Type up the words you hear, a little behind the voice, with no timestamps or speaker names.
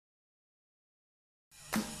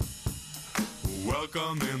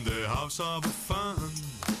Welcome in the house of fun.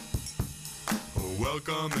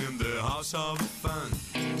 Welcome in the house of fun.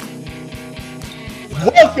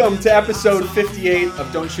 Welcome to episode 58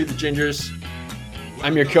 of Don't Shoot the Gingers.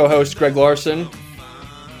 I'm your co-host, Greg Larson.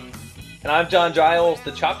 And I'm John Giles,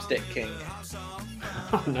 the Chopstick King.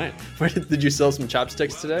 Oh, nice. Did you sell some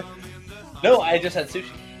chopsticks today? No, I just had sushi.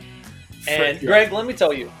 And Greg, let me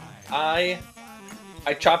tell you, I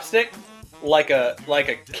chopstick like a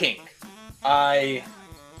king.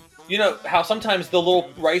 You know how sometimes the little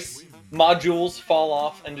rice modules fall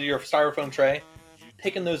off into your styrofoam tray?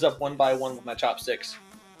 Picking those up one by one with my chopsticks,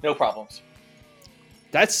 no problems.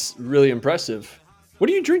 That's really impressive. What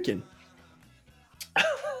are you drinking? It's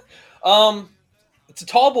a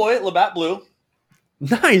tall boy, Labatt Blue.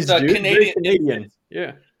 Nice, it's dude. Canadian. Very Canadian.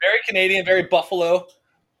 Yeah. Very Canadian, very Buffalo.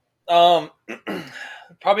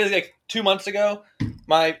 Probably like 2 months ago,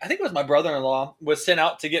 I think it was my brother-in-law was sent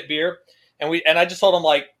out to get beer, and I just told him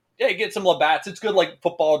like, yeah, get some Labatt's. It's good like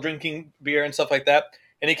football drinking beer and stuff like that.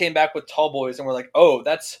 And he came back with Tall Boys, and we're like, oh,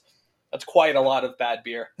 that's quite a lot of bad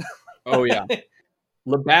beer. Oh yeah,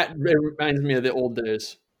 Labatt reminds me of the old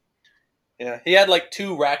days. Yeah, he had like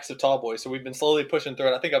 2 racks of Tall Boys, so we've been slowly pushing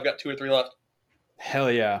through it. I think I've got 2 or 3 left.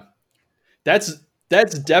 Hell yeah, that's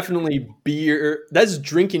definitely beer. That's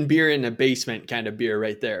drinking beer in a basement kind of beer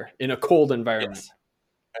right there in a cold environment. Yes.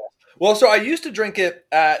 Well, so I used to drink it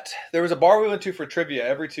there was a bar we went to for trivia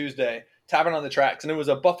every Tuesday, Tavern on the Tracks, and it was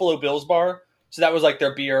a Buffalo Bills bar. So that was like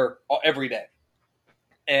their beer every day.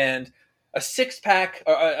 And a 6-pack,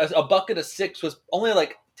 or a bucket of 6 was only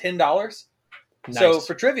like $10. Nice. So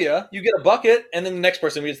for trivia, you get a bucket, and then the next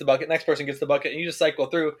person gets the bucket, next person gets the bucket, and you just cycle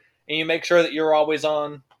through, and you make sure that you're always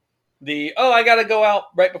on I got to go out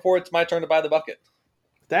right before it's my turn to buy the bucket.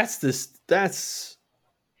 I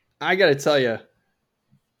got to tell you,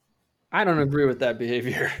 I don't agree with that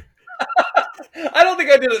behavior. I don't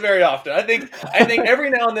think I did it very often. I think every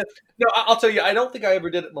now and then. No, I'll tell you, I don't think I ever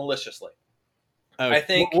did it maliciously. I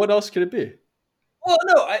think. What else could it be? Well,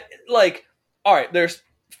 no, all right. There's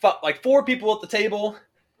like 4 people at the table,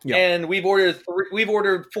 yep. And we've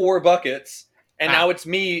ordered 4 buckets, and now it's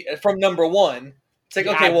me from number 1. It's like,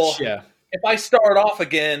 okay, well, if I start off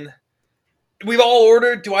again, we've all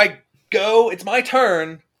ordered. Do I go? It's my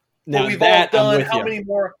turn. Now we've all done. How many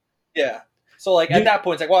more? Yeah. So, like, at that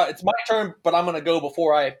point, it's like, well, it's my turn, but I'm going to go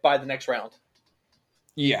before I buy the next round.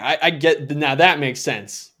 Yeah, I get. Now that makes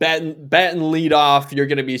sense. Bat and lead off, you're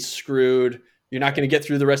going to be screwed. You're not going to get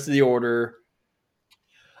through the rest of the order.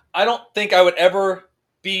 I don't think I would ever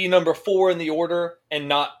be number 4 in the order and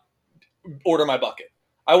not order my bucket.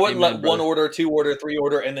 I wouldn't let 1 order, 2 order, 3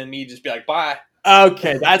 order, and then me just be like, bye.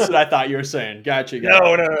 Okay, that's what I thought you were saying. Gotcha.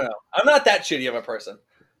 No. I'm not that shitty of a person.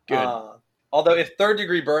 Good. Although if Third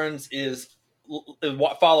Degree Burns is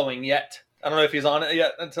following yet, I don't know if he's on it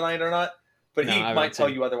yet tonight or not, but he might tell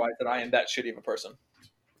you otherwise, that I am that shitty of a person.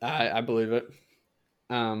 I believe it.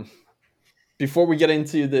 Before we get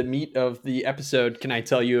into the meat of the episode, can I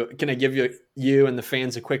give you and the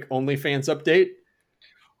fans a quick OnlyFans update?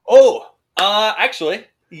 Oh, actually,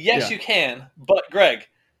 yes, you can. But Greg,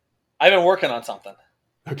 I've been working on something.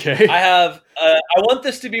 Okay. I want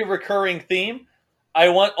this to be a recurring theme. I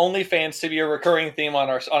want OnlyFans to be a recurring theme on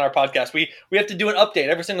our podcast. We have to do an update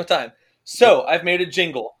every single time. So I've made a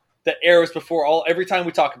jingle that airs every time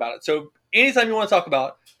we talk about it. So anytime you want to talk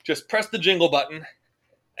about, just press the jingle button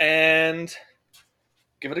and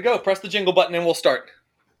give it a go. Press the jingle button and we'll start.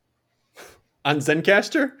 On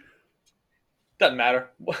Zencastr? Doesn't matter.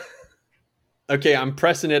 Okay, I'm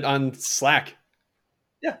pressing it on Slack.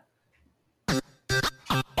 Yeah.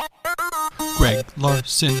 Greg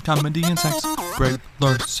Larson, comedy and sex. Greg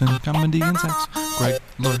Larson, comedy and sex. Greg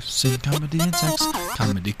Larson, comedy and sex.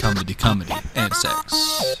 Comedy and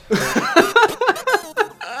sex.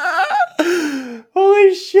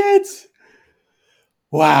 Holy shit.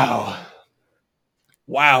 Wow.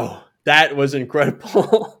 That was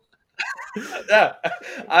incredible. Yeah,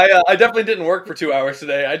 I definitely didn't work for 2 hours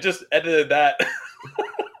today. I just edited that.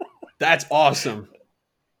 That's awesome.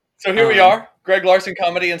 So here we are, Greg Larson,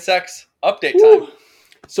 comedy and sex update time.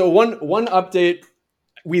 So one update.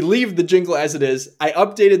 We leave the jingle as it is. I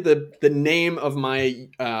updated the name of my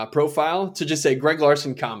profile to just say Greg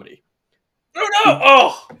Larson Comedy. No!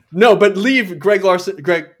 Oh no, but leave Greg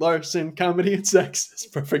Larson Comedy and Sex. It's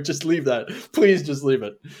perfect. Just leave that. Please, just leave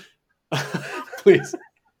it. Please.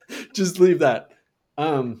 Just leave that.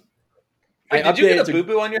 Wait, did you get a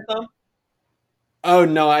boo-boo on your thumb? Oh,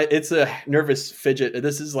 no. It's a nervous fidget.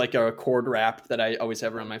 This is like a cord wrap that I always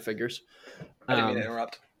have around my fingers. I didn't mean to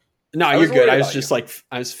interrupt. No, you're good. I was just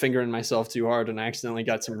I was fingering myself too hard and I accidentally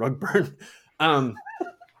got some rug burn.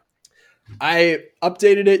 I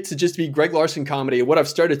updated it to just be Greg Larson Comedy. What I've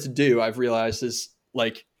started to do, I've realized, is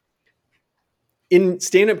like in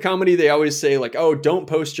stand-up comedy, they always say like, oh, don't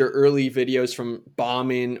post your early videos from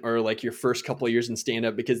bombing or like your first couple of years in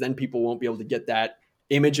stand-up because then people won't be able to get that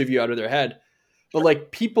image of you out of their head. But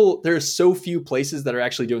like people, there's so few places that are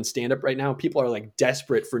actually doing stand-up right now. People are like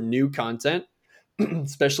desperate for new content,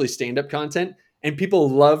 especially stand-up content. And people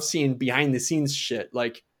love seeing behind the scenes shit.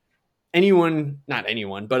 Like not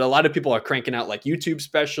anyone, but a lot of people are cranking out like YouTube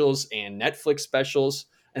specials and Netflix specials.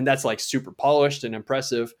 And that's like super polished and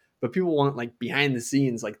impressive. But people want like behind the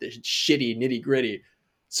scenes, like the shitty nitty gritty.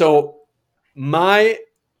 So my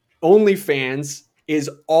OnlyFans is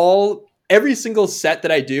every single set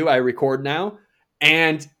that I do, I record now.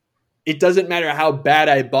 And it doesn't matter how bad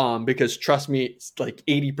I bomb because trust me, it's like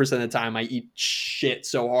 80% of the time I eat shit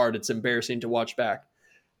so hard. It's embarrassing to watch back.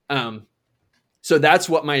 So that's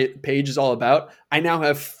what my page is all about. I now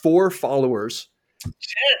have 4 followers.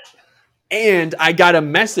 Shit. And I got a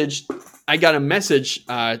message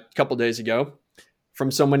a couple days ago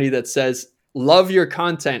from somebody that says, "Love your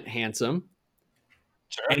content, handsome."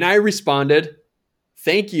 Sure. And I responded,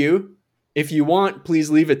 "Thank you. If you want, please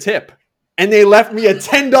leave a tip." And they left me a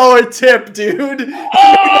 $10 tip, dude.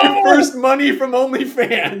 My first money from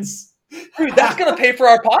OnlyFans. Dude, that's going to pay for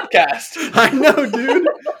our podcast. I know, dude.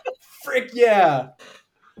 Frick yeah.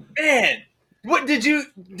 Man, what did you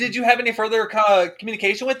have any further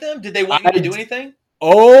communication with them? Did they want you to do anything?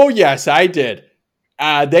 Oh, yes, I did.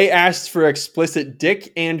 They asked for explicit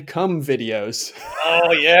dick and cum videos.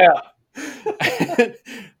 Oh, yeah.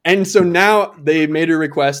 And so now they made a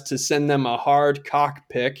request to send them a hard cock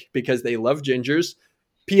pic because they love gingers.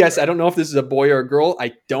 P.S. I don't know if this is a boy or a girl.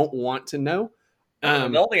 I don't want to know. I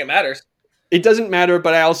don't think it matters. It doesn't matter,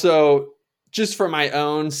 but I also, just for my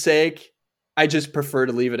own sake, I just prefer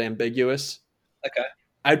to leave it ambiguous. Okay.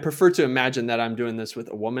 I'd prefer to imagine that I'm doing this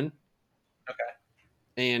with a woman. Okay.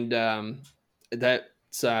 And that's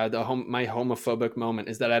my homophobic moment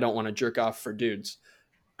is that I don't want to jerk off for dudes.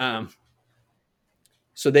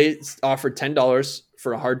 So they offered $10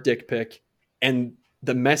 for a hard dick pic, and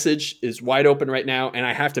the message is wide open right now, and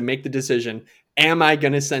I have to make the decision: am I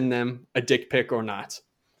going to send them a dick pic or not?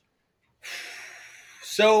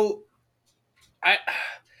 So,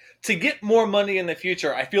 to get more money in the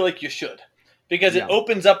future, I feel like you should, because it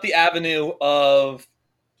opens up the avenue of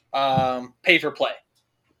pay for play.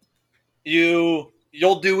 You'll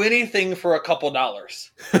do anything for a couple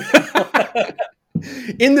dollars.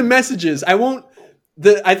 In the messages,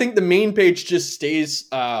 I think the main page just stays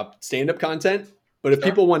stand-up content, but if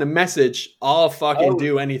people want to message, I'll fucking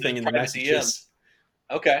do anything in the messages.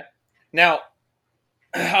 DM. Okay. Now,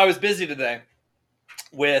 I was busy today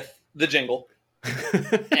with the jingle,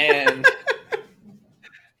 and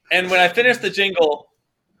when I finished the jingle,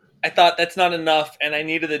 I thought that's not enough, and I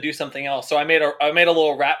needed to do something else. So I made a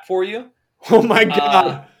little rap for you. Oh my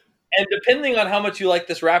god! And depending on how much you like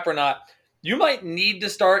this rap or not, you might need to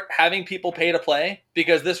start having people pay to play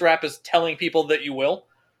because this rap is telling people that you will.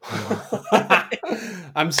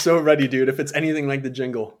 I'm so ready, dude. If it's anything like the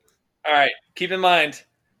jingle. All right. Keep in mind,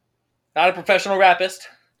 not a professional rapist.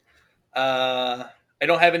 I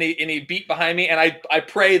don't have any beat behind me, and I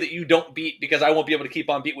pray that you don't beat because I won't be able to keep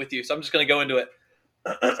on beat with you. So I'm just going to go into it.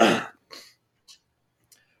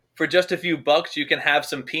 For just a few bucks, you can have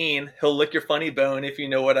some peen. He'll lick your funny bone if you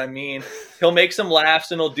know what I mean. He'll make some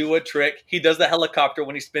laughs and he'll do a trick. He does the helicopter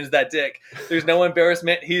when he spins that dick. There's no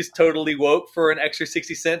embarrassment. He's totally woke. For an extra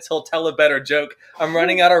 60 cents, he'll tell a better joke. I'm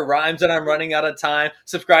running out of rhymes and I'm running out of time.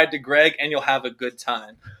 Subscribe to Greg and you'll have a good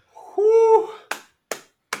time. Whew.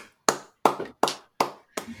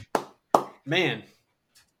 Man,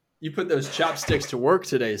 you put those chopsticks to work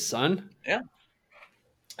today, son. Yeah.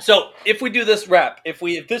 So if we do this rap, if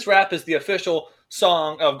this rap is the official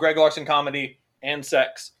song of Greg Larson Comedy and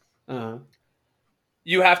Sex,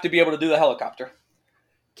 you have to be able to do the helicopter.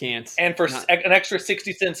 Can't. And for an extra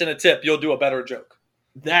 60 cents in a tip, you'll do a better joke.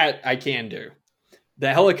 That I can do.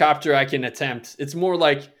 The helicopter I can attempt. It's more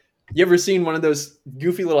like, you ever seen one of those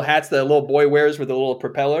goofy little hats that a little boy wears with a little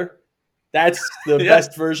propeller? That's the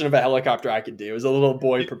best version of a helicopter I could do, is a little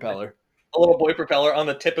boy propeller. A little boy propeller on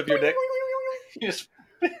the tip of your dick. You just...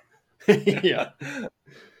 Yeah.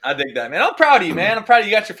 I dig that, man. I'm proud of you, man. I'm proud of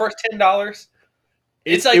you. Got your first $10.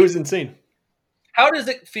 It's like, it was insane. How does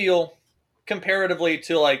it feel comparatively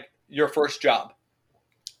to like your first job?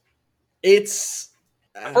 It's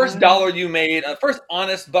first dollar you made, first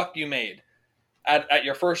honest buck you made at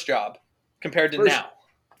your first job compared to now.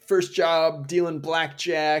 First job dealing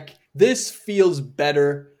blackjack. This feels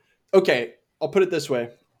better. Okay, I'll put it this way.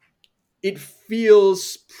 it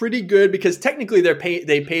feels pretty good because technically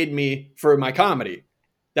they paid me for my comedy.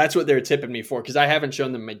 That's what they're tipping me for because I haven't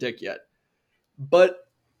shown them my dick yet. But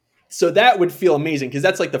so that would feel amazing because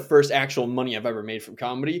that's like the first actual money I've ever made from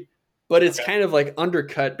comedy. But it's kind of like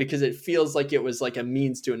undercut because it feels like it was like a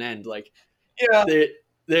means to an end. Like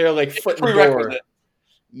they're like foot in the door.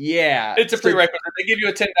 Yeah, it's a prerequisite. They give you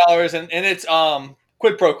a $10 and it's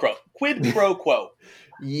quid pro quo. Quid pro quo.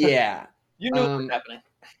 Yeah, you know what's happening.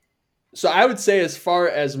 So I would say as far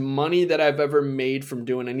as money that I've ever made from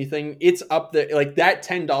doing anything, it's up there. Like that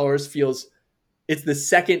 $10 feels, it's the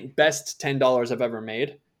second best $10 I've ever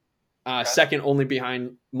made. Second only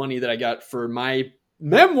behind money that I got for my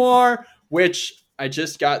memoir, which I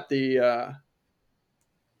just got the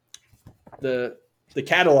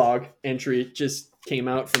catalog entry just came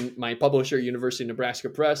out from my publisher, University of Nebraska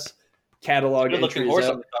Press. Catalog entry is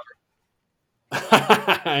out.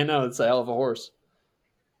 I know, it's a hell of a horse.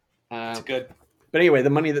 It's good. But anyway, the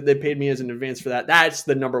money that they paid me as an advance for that's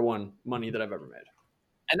the number one money that I've ever made.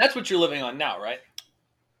 And that's what you're living on now, right?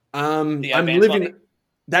 I'm living money?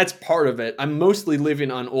 That's part of it. I'm mostly living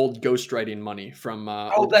on old ghostwriting money from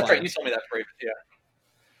that's clients. right. You told me that for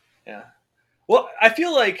Yeah. Well, I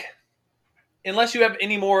feel like unless you have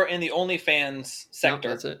any more in the OnlyFans sector.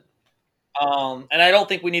 No, that's it. And I don't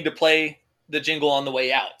think we need to play the jingle on the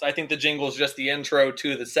way out. I think the jingle is just the intro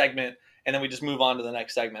to the segment, and then we just move on to the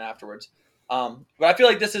next segment afterwards. But I feel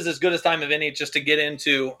like this is as good a time of any just to get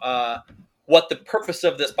into what the purpose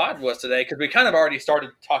of this pod was today, because we kind of already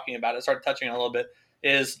started talking about it, started touching on it a little bit,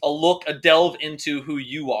 is a delve into who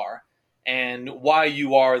you are and why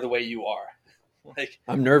you are the way you are. Like,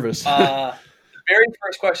 I'm nervous. The very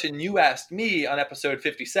first question you asked me on episode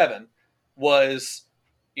 57 was,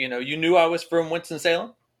 you knew I was from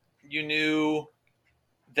Winston-Salem. You knew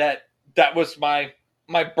that was my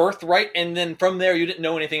birthright, and then from there you didn't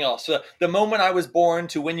know anything else. So the moment I was born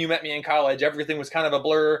to when you met me in college, everything was kind of a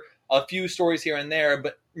blur, a few stories here and there,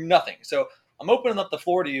 but nothing. So I'm opening up the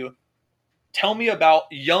floor to you. Tell me about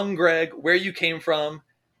young Greg, where you came from,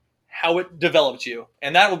 how it developed you.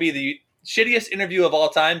 And that will be the shittiest interview of all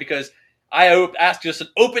time because I asked just an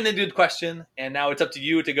open-ended question, and now it's up to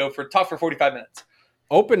you to talk for 45 minutes.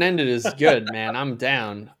 Open-ended is good, man. I'm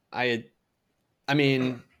down. I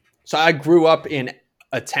mean, so I grew up in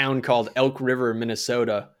a town called Elk River,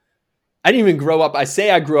 Minnesota. I didn't even grow up. I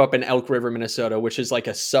say I grew up in Elk River, Minnesota, which is like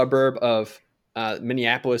a suburb of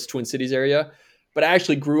Minneapolis, Twin Cities area. But I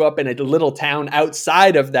actually grew up in a little town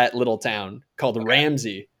outside of that little town called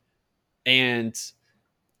Ramsey. And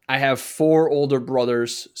I have 4 older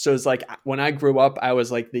brothers. So it's like when I grew up, I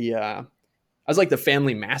was like the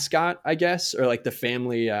family mascot, I guess, or like the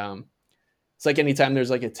family. It's like anytime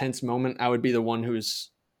there's like a tense moment, I would be the one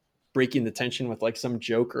who's breaking the tension with like some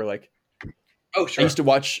joke or like. Oh, sure. I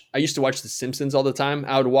used to watch The Simpsons all the time.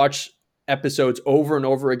 I would watch episodes over and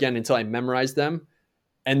over again until I memorized them.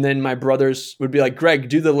 And then my brothers would be like, Greg,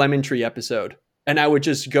 do the lemon tree episode. And I would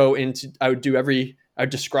just I would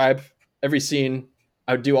describe every scene.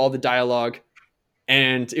 I would do all the dialogue,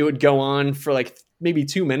 and it would go on for like maybe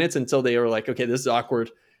 2 minutes until they were like, okay, this is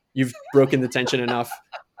awkward. You've broken the tension enough.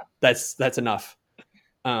 That's enough.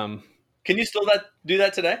 Can you still do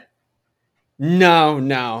that today?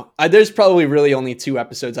 No. There's probably really only 2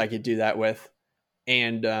 episodes I could do that with,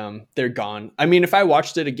 and they're gone. I mean, if I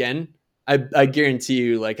watched it again, I guarantee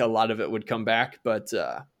you like a lot of it would come back, but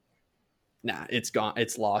nah, it's gone.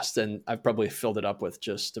 It's lost, and I've probably filled it up with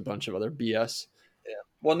just a bunch of other BS. Yeah.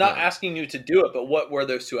 Well, not asking you to do it, but what were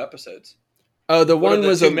those 2 episodes? Oh, the one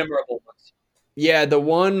was 2 memorable ones. Yeah, the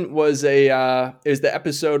one was it was the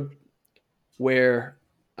episode where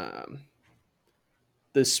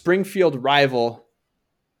the Springfield rival.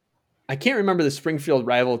 I can't remember the Springfield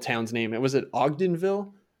rival town's name. It was at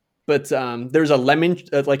Ogdenville, but there's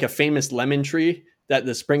a famous lemon tree that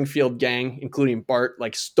the Springfield gang, including Bart,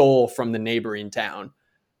 like stole from the neighboring town.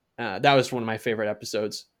 That was one of my favorite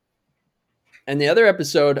episodes. And the other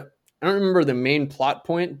episode, I don't remember the main plot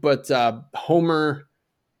point, but Homer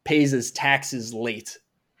pays his taxes late,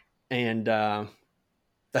 and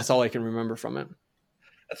that's all I can remember from it.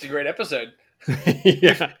 That's a great episode.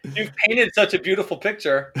 Yeah. You've painted such a beautiful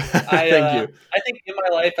picture. Thank you. I think in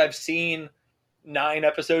my life I've seen 9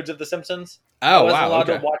 episodes of The Simpsons. Oh, I wasn't allowed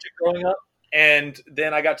okay. to watch it growing up, and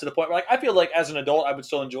then I got to the point where like I feel like as an adult I would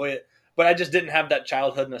still enjoy it, but I just didn't have that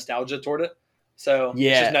childhood nostalgia toward it. So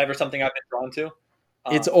Yeah. it's just never something I've been drawn to.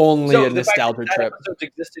 It's only so a the fact nostalgia that trip. episodes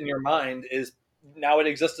exist in your mind is now it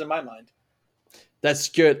exists in my mind. That's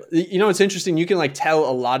good. You know, it's interesting. You can like tell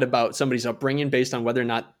a lot about somebody's upbringing based on whether or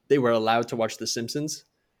not they were allowed to watch The Simpsons.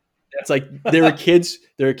 It's like there were kids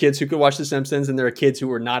who could watch The Simpsons, and there are kids who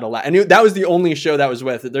were not allowed. And that was the only show that was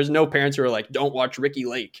with it. There's no parents who are like, don't watch Ricky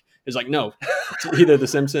Lake. It's like, no, it's either The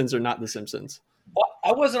Simpsons or not The Simpsons. Well,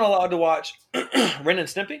 I wasn't allowed to watch Ren and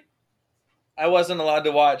Stimpy. I wasn't allowed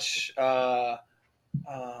to watch. There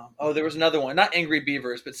was another one, not Angry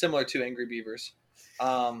Beavers, but similar to Angry Beavers.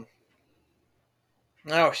 Oh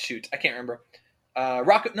shoot, I can't remember.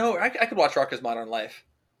 I could watch Rocko's Modern Life.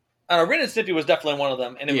 Ren and Stimpy was definitely one of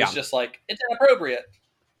them, and it was just like, it's inappropriate.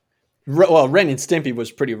 Well, Ren and Stimpy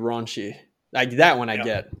was pretty raunchy. Like that one, I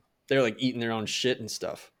get. They're like eating their own shit and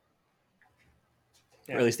stuff.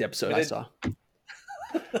 Yeah. Or at least the episode I saw.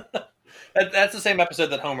 That's the same episode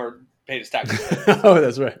that Homer paid his taxes. Oh,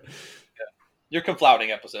 that's right. Yeah. You're conflating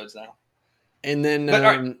episodes now. And then,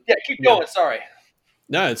 keep going. Sorry.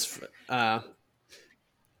 No, it's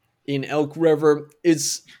in Elk River.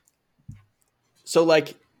 It's so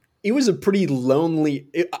like. It was a pretty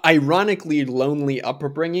ironically lonely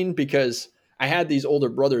upbringing because I had these older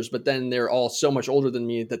brothers, but then they're all so much older than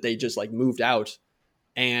me that they just like moved out.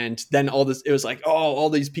 And then it was like,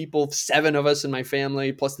 all these people, 7 of us in my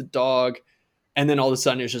family, plus the dog. And then all of a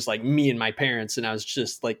sudden it was just like me and my parents. And I was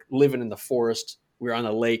just like living in the forest. We were on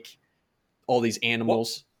a lake, all these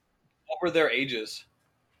animals. What were their ages?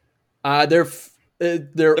 They're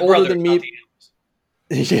older than me.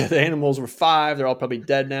 Yeah, the animals were 5. They're all probably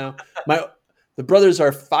dead now. The brothers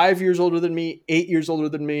are 5 years older than me, 8 years older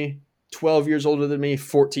than me, 12 years older than me,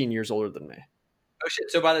 14 years older than me. Oh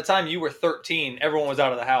shit! So by the time you were 13, everyone was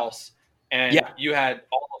out of the house, and you had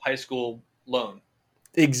all of high school loan.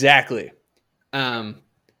 Exactly. And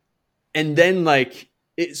then like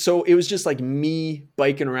it was just like me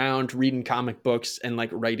biking around, reading comic books, and like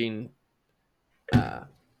writing. I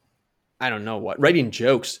don't know what, writing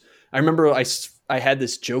jokes. I remember I had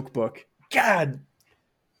this joke book. God,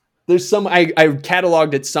 there's some I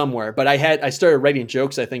cataloged it somewhere, but I started writing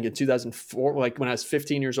jokes I think in 2004, like when I was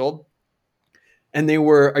 15 years old. And they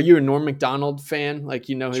were, are you a Norm Macdonald fan? Like,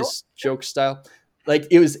 you know, his joke style? Like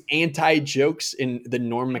it was anti-jokes in the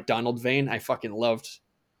Norm Macdonald vein. I fucking loved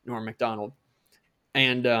Norm Macdonald.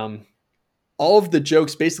 And all of the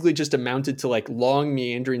jokes basically just amounted to like long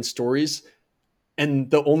meandering stories.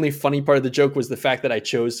 And the only funny part of the joke was the fact that I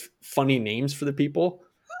chose funny names for the people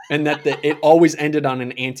and that it always ended on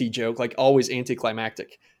an anti-joke, like always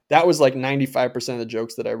anticlimactic. That was like 95% of the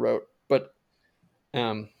jokes that I wrote. But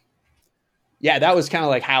that was kind of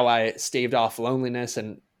like how I staved off loneliness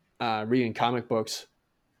and reading comic books.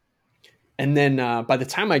 And then by the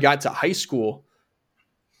time I got to high school,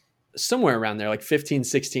 somewhere around there, like 15,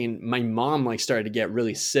 16, my mom like started to get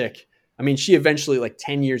really sick. I mean, she eventually, like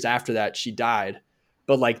 10 years after that, she died.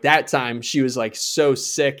 But like that time she was like so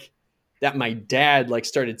sick that my dad like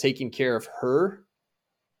started taking care of her.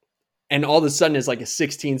 And all of a sudden as like a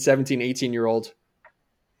 16, 17, 18-year-old,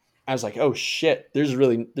 I was like, oh shit, there's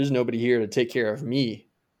nobody here to take care of me.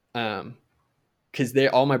 Cause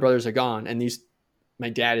all my brothers are gone. And my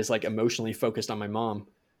dad is like emotionally focused on my mom.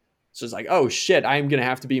 So it's like, oh shit, I'm going to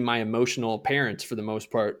have to be my emotional parent for the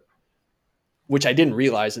most part, which I didn't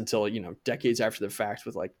realize until, decades after the fact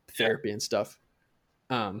with like therapy and stuff.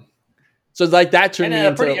 So like that turned me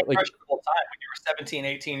into a pretty impressionable time when you were 17,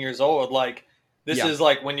 18 years old. Like this is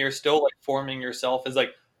like when you're still like forming yourself, is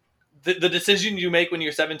like the decision you make when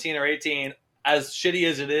you're 17 or 18, as shitty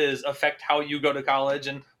as it is, affect how you go to college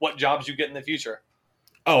and what jobs you get in the future.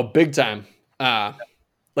 Oh, big time.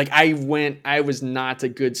 Like I was not a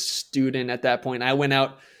good student at that point. I went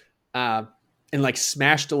out, and like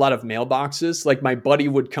smashed a lot of mailboxes. Like my buddy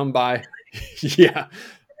would come by. Yeah.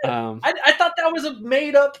 I thought that was a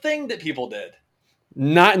made up thing that people did.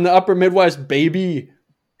 Not in the upper Midwest, baby.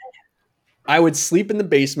 I would sleep in the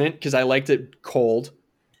basement because I liked it cold.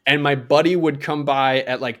 And my buddy would come by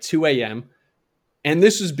at like 2 a.m. And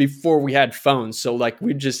this was before we had phones. So like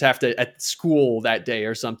we'd just have to, at school that day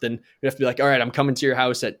or something, we'd have to be like, all right, I'm coming to your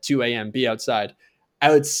house at 2 a.m. Be outside. I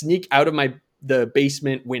would sneak out of the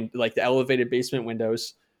basement like the elevated basement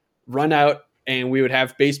windows, run out, and we would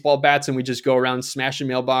have baseball bats and we just go around smashing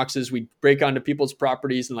mailboxes. We'd break onto people's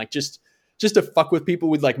properties and like just to fuck with people,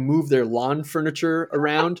 we'd like move their lawn furniture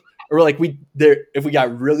around, or like if we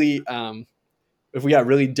got really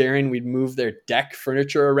daring, we'd move their deck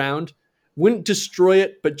furniture around. Wouldn't destroy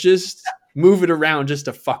it, but just move it around just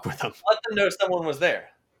to fuck with them. Let them know someone was there.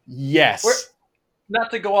 Yes.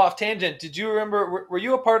 Not to go off tangent, did you remember, were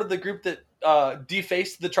you a part of the group that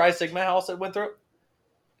defaced the Tri Sigma house at Winthrop?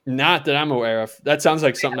 Not that I'm aware of. That sounds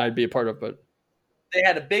like something I'd be a part of, but they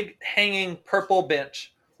had a big hanging purple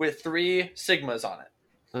bench with 3 Sigmas on it.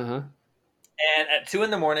 Uh-huh. And at 2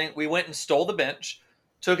 a.m, we went and stole the bench,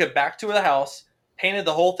 took it back to the house, painted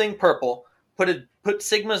the whole thing purple, put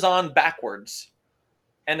Sigmas on backwards,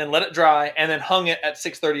 and then let it dry, and then hung it at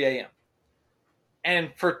 6:30 a.m.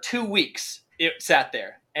 And for 2 weeks, it sat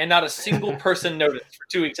there, and not a single person noticed for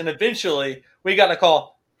 2 weeks. And eventually, we got a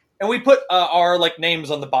call, and we put our like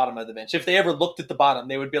names on the bottom of the bench. If they ever looked at the bottom,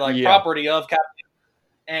 they would be like property of Captain.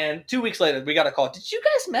 And 2 weeks later, we got a call. Did you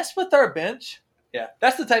guys mess with our bench? Yeah,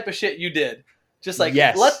 that's the type of shit you did. Just like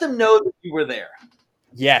let them know that you were there.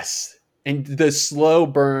 Yes, and the slow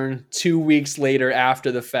burn 2 weeks later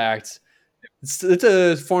after the fact. It's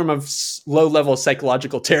a form of low-level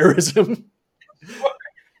psychological terrorism.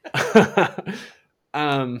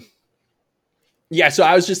 Yeah, so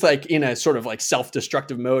I was just like in a sort of like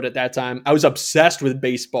self-destructive mode at that time. I was obsessed with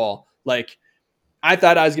baseball. Like, I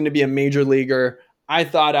thought I was going to be a major leaguer. I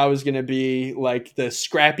thought I was going to be like the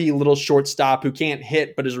scrappy little shortstop who can't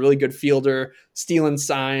hit but is a really good fielder, stealing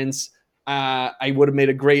signs. I would have made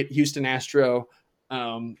a great Houston Astro.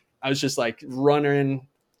 I was just like running,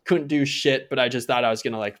 couldn't do shit, but I just thought I was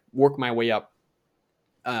going to like work my way up.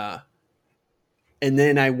 And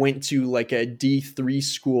then I went to like a D3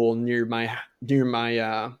 school near my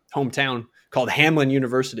hometown called Hamlin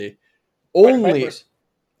University. Only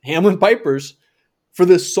Hamlin Pipers, for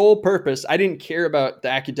the sole purpose. I didn't care about the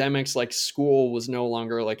academics. Like, school was no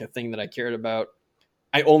longer like a thing that I cared about.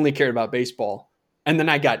 I only cared about baseball. And then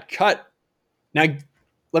I got cut. Now,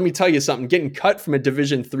 let me tell you something. Getting cut from a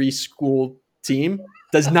Division III school team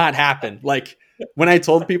does not happen. Like, when I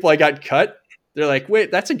told people I got cut, they're like,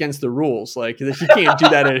 wait, that's against the rules. Like, you can't do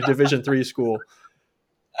that at a Division III school.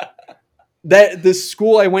 That the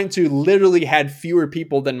school I went to literally had fewer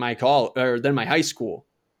people than my high school.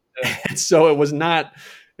 And so it was not,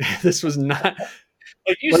 this was not.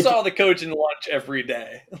 Like, you saw the coach in lunch every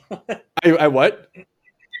day. I what? You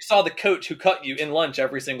saw the coach who cut you in lunch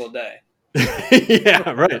every single day.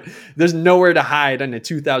 Yeah, right. There's nowhere to hide in a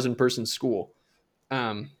 2,000 person school.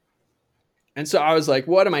 And so I was like,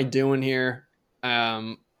 what am I doing here?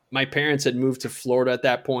 My parents had moved to Florida at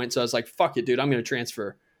that point. So I was like, fuck it, dude, I'm going to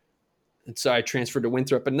transfer. And so I transferred to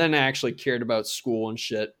Winthrop, and then I actually cared about school and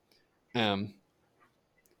shit.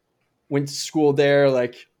 Went to school there.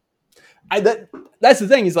 Like, that's the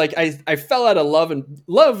thing, is like, I fell out of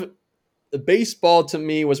love. Baseball to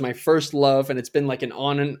me was my first love. And it's been like an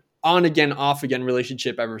on again, off again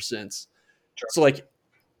relationship ever since. Sure. So like,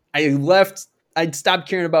 I'd stopped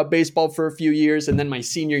caring about baseball for a few years. And then my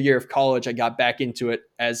senior year of college, I got back into it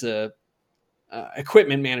as a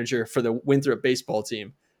equipment manager for the Winthrop baseball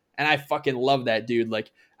team. And I fucking love that, dude.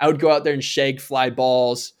 Like, I would go out there and shag fly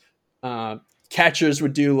balls. Catchers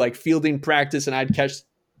would do like fielding practice, and I'd catch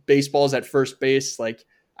baseballs at first base. Like,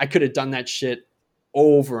 I could have done that shit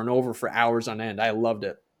over and over for hours on end. I loved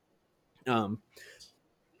it. And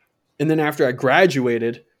then after I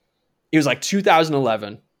graduated, it was like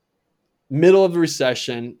 2011, middle of the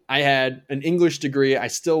recession. I had an English degree. I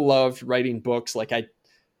still loved writing books.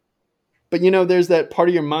 But you know, there's that part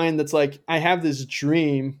of your mind that's like, I have this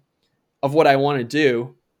dream of what I want to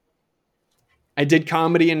do. I did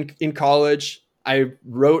comedy in college. I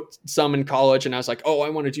wrote some in college, and I was like, oh, I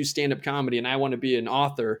want to do stand-up comedy and I want to be an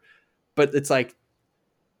author. But it's like,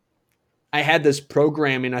 I had this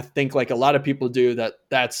programming, I think like a lot of people do,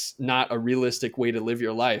 that's not a realistic way to live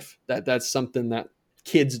your life. That's something that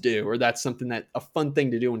kids do, or that's something that a fun thing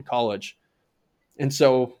to do in college. And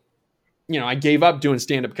so, you know, I gave up doing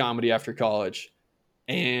stand-up comedy after college,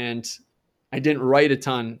 and I didn't write a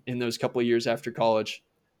ton in those couple of years after college.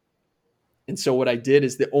 And so what I did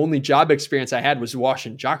is, the only job experience I had was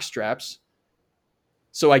washing jock straps.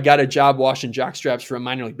 So I got a job washing jock straps for a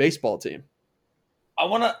minor league baseball team. I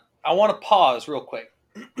want to pause real quick.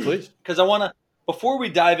 Please. Because before we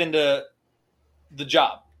dive into the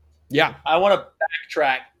job, yeah, I want to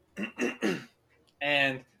backtrack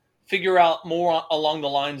and figure out more along the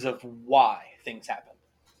lines of why things happen.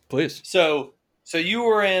 Please. So you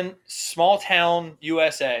were in small town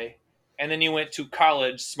USA, and then you went to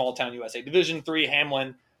college, small town USA, Division III,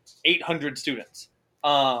 Hamlin, 800 students.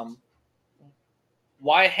 Why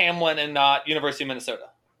Hamlin and not University of Minnesota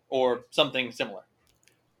or something similar?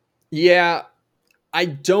 Yeah, I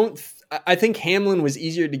think Hamlin was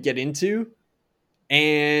easier to get into,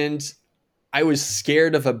 and I was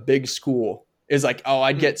scared of a big school. It was like, oh,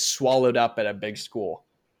 I'd get swallowed up at a big school.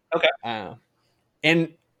 Okay.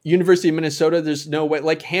 And University of Minnesota, there's no way.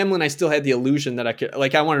 Like, Hamlin, I still had the illusion that I could,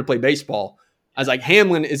 like, I wanted to play baseball. I was like,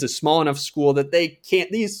 Hamlin is a small enough school that they can't,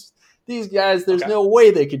 these guys, there's no way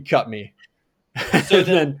they could cut me. So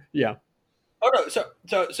then, yeah. Oh no.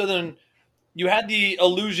 So then you had the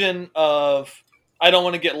illusion of, I don't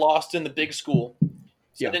want to get lost in the big school.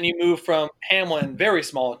 So then you moved from Hamlin, very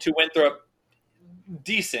small, to Winthrop,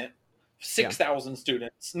 decent, 6,000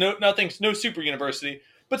 students. No super university,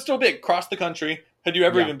 but still big, across the country. Had you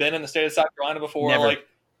ever even been in the state of South Carolina before? Never. Like,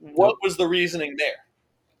 what was the reasoning there?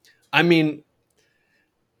 I mean,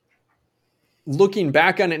 looking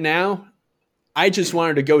back on it now, I just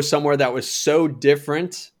wanted to go somewhere that was so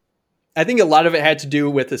different. I think a lot of it had to do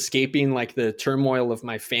with escaping like the turmoil of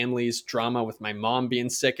my family's drama with my mom being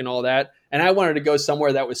sick and all that. And I wanted to go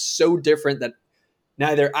somewhere that was so different that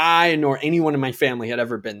neither I nor anyone in my family had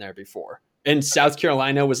ever been there before. And South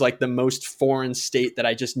Carolina was like the most foreign state that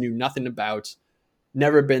I just knew nothing about.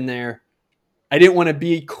 Never been there. I didn't want to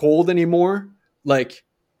be cold anymore. Like,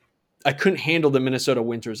 I couldn't handle the Minnesota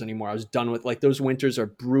winters anymore. I was done with, like, those winters are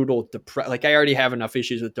brutal. Like, I already have enough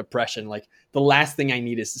issues with depression. Like, the last thing I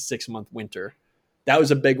need is a 6-month winter. That was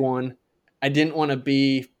a big one. I didn't want to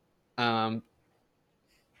be, to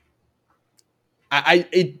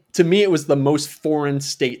me, it was the most foreign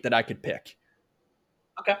state that I could pick.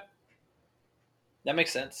 Okay. That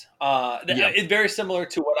makes sense. It's very similar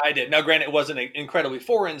to what I did. Now, granted, it wasn't an incredibly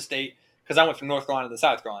foreign state because I went from North Carolina to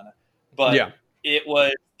South Carolina, but it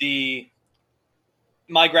was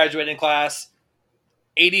my graduating class.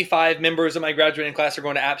 85 members of my graduating class are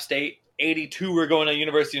going to App State. 82 are going to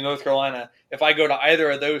University of North Carolina. If I go to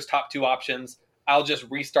either of those top two options, I'll just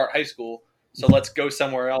restart high school. So let's go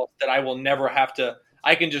somewhere else that I will never have to.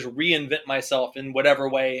 I can just reinvent myself in whatever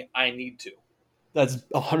way I need to. That's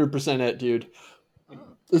 100% it, dude.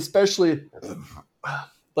 Especially,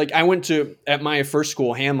 like, I went to, at my first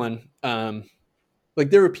school, Hamlin, like,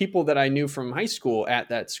 there were people that I knew from high school at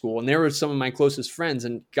that school, and they were some of my closest friends,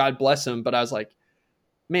 and God bless them. But I was like,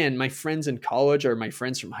 man, my friends in college are my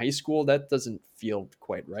friends from high school. That doesn't feel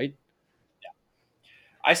quite right. Yeah.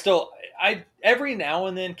 I every now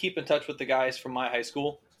and then keep in touch with the guys from my high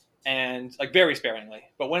school, and like very sparingly.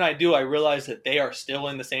 But when I do, I realize that they are still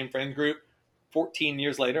in the same friend group 14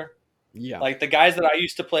 years later. Yeah. Like the guys that I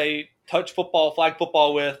used to play touch football, flag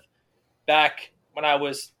football with back when I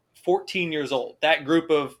was 14 years old, that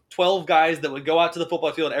group of 12 guys that would go out to the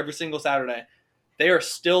football field every single Saturday, they are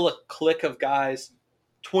still a clique of guys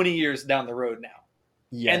 20 years down the road now.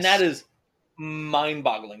 Yes. And that is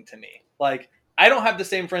mind-boggling to me. Like, I don't have the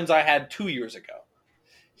same friends I had 2 years ago.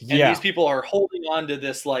 And these people are holding on to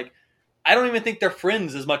this, like, I don't even think they're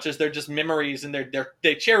friends as much as they're just memories, and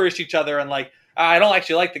they cherish each other, and like, I don't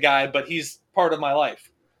actually like the guy, but he's part of my life.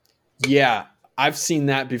 Yeah, I've seen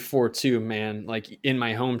that before too, man. Like in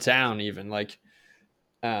my hometown, even like,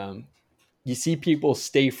 you see people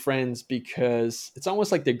stay friends because it's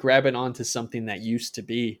almost like they're grabbing onto something that used to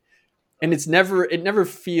be. And it never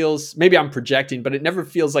feels, maybe I'm projecting, but it never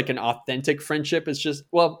feels like an authentic friendship. It's just,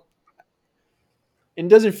 well, it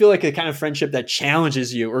doesn't feel like a kind of friendship that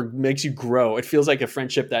challenges you or makes you grow. It feels like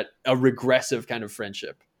a regressive kind of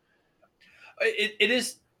friendship. It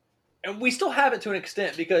is, and we still have it to an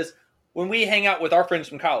extent, because when we hang out with our friends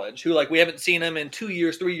from college who, like, we haven't seen them in 2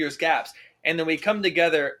 years, 3 years gaps, and then we come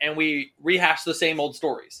together and we rehash the same old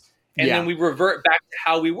stories. And then we revert back to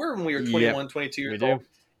how we were when we were 21, 22 years old.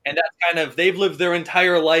 And that's kind of, they've lived their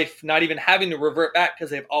entire life not even having to revert back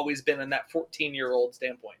because they've always been in that 14-year-old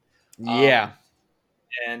standpoint. Yeah.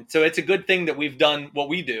 And so it's a good thing that we've done what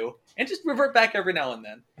we do and just revert back every now and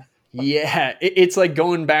then. Yeah, it's like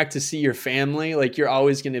going back to see your family. Like, you're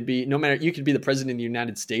always going to be, no matter, you could be the president of the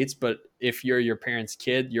United States, but if you're your parents'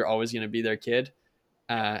 kid, you're always going to be their kid.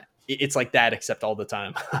 It's like that, except all the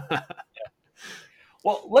time. Yeah.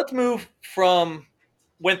 Well, let's move from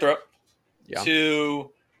Winthrop to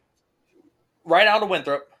right out of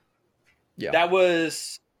Winthrop. Yeah. That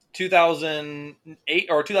was 2008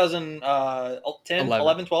 or 2010,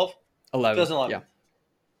 11, 12? 11. 2011. Yeah.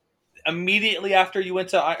 Immediately after you went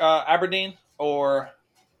to Aberdeen, or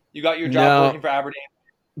you got your job working for Aberdeen?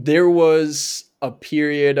 There was a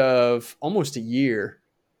period of almost a year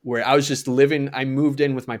where I was just living. I moved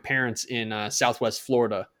in with my parents in Southwest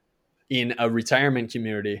Florida in a retirement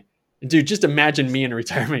community. And dude, just imagine me in a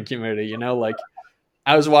retirement community, you know, like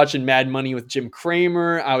I was watching Mad Money with Jim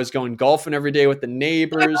Cramer. I was going golfing every day with the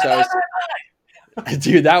neighbors.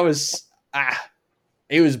 Dude, that was,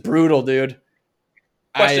 it was brutal, dude.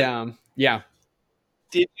 Question. Yeah.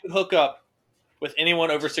 Did you hook up with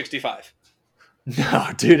anyone over 65? No,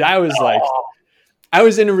 dude, I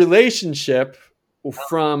was in a relationship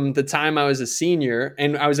from the time I was a senior,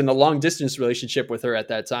 and I was in a long distance relationship with her at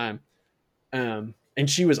that time. And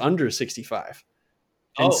she was under 65.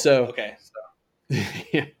 And okay.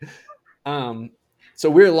 So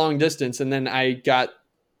we were long distance, and then I got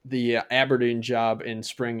the Aberdeen job in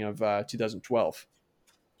spring of 2012.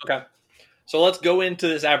 Okay. So let's go into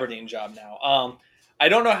this Aberdeen job now. I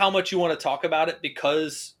don't know how much you want to talk about it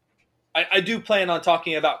because I do plan on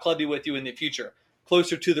talking about Clubby with you in the future,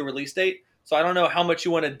 closer to the release date. So I don't know how much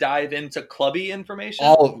you want to dive into Clubby information.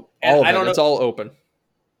 All of I don't it. know. It's all open.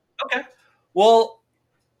 Okay. Well,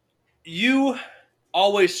 you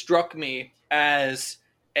always struck me as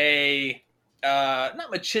a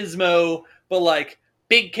not machismo, but like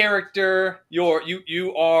big character.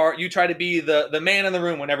 You try to be the man in the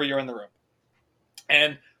room whenever you're in the room,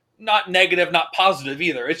 and not negative, not positive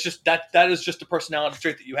either. It's just that is just a personality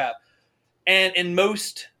trait that you have, and in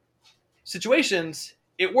most situations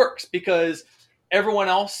it works because everyone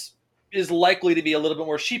else is likely to be a little bit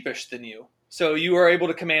more sheepish than you. So you are able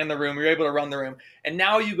to command the room, you're able to run the room. And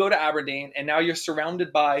now you go to Aberdeen and now you're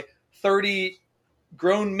surrounded by 30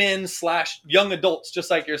 grown men / young adults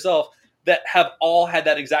just like yourself that have all had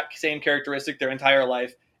that exact same characteristic their entire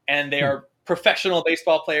life. And they are professional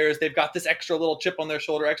baseball players. They've got this extra little chip on their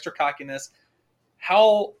shoulder, extra cockiness.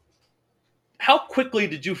 How quickly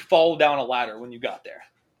did you fall down a ladder when you got there?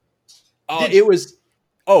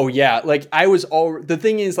 Oh yeah. Like the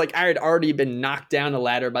thing is, like, I had already been knocked down a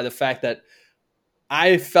ladder by the fact that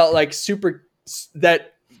I felt like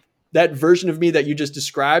that version of me that you just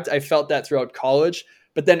described. I felt that throughout college,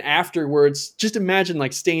 but then afterwards, just imagine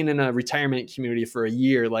like staying in a retirement community for a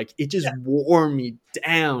year. Like it just wore me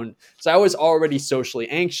down. So I was already socially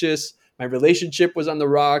anxious. My relationship was on the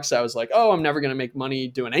rocks. I was like, oh, I'm never going to make money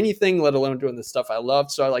doing anything, let alone doing the stuff I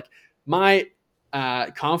loved. So my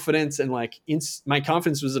confidence and my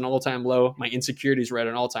confidence was an all-time low. My insecurities were at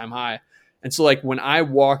an all-time high. And so like when I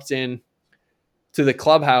walked in to the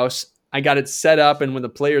clubhouse, I got it set up. And when the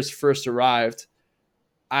players first arrived,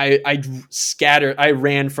 I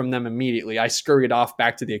ran from them immediately. I scurried off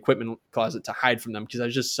back to the equipment closet to hide from them because I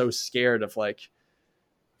was just so scared of like,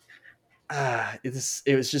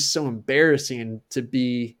 it was just so embarrassing to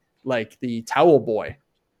be like the towel boy.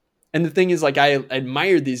 And the thing is, like, I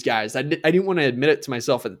admired these guys. I didn't want to admit it to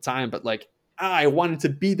myself at the time, but like, I wanted to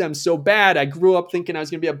be them so bad. I grew up thinking I was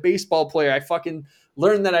going to be a baseball player. I fucking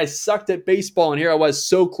learned that I sucked at baseball, and here I was,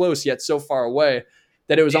 so close yet so far away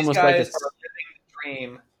that it was almost like a living the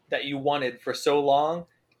dream that you wanted for so long,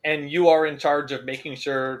 and you are in charge of making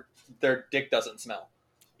sure their dick doesn't smell.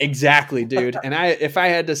 Exactly, dude. And if I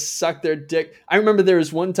had to suck their dick, I remember there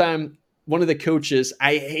was one time, one of the coaches,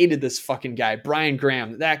 I hated this fucking guy, Brian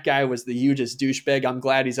Graham. That guy was the hugest douchebag. I'm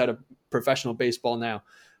glad he's out of professional baseball now.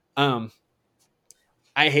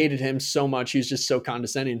 I hated him so much. He was just so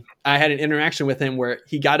condescending. I had an interaction with him where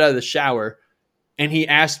he got out of the shower and he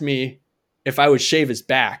asked me if I would shave his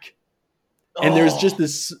back. And there was just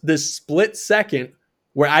this split second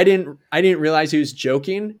where I didn't realize he was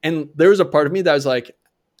joking. And there was a part of me that was like,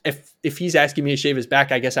 if he's asking me to shave his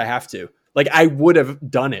back, I guess I have to. Like, I would have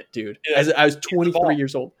done it, dude. As I was 23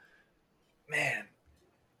 years old. Man.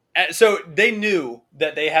 So they knew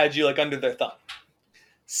that they had you like under their thumb.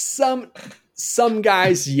 Some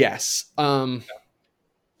guys, yes.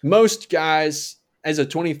 Most guys, as a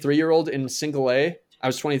 23-year-old in single A, I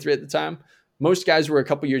was 23 at the time. Most guys were a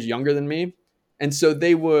couple years younger than me. And so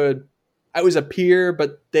I was a peer,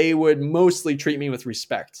 but they would mostly treat me with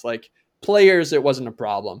respect. Like players, it wasn't a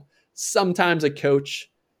problem. Sometimes a coach,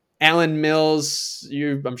 Alan Mills,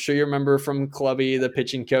 I'm sure you remember from Clubby, the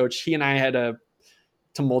pitching coach. He and I had a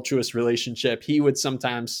tumultuous relationship. He would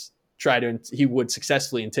sometimes he would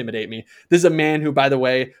successfully intimidate me. This is a man who, by the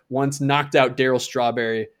way, once knocked out Darryl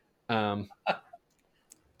Strawberry.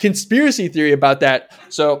 Conspiracy theory about that.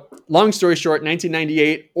 So long story short,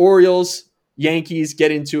 1998, Orioles, Yankees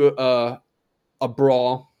get into a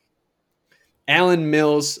brawl. Alan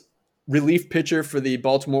Mills, relief pitcher for the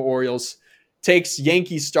Baltimore Orioles, takes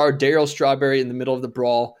Yankees star Darryl Strawberry in the middle of the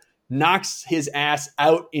brawl, knocks his ass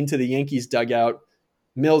out into the Yankees dugout.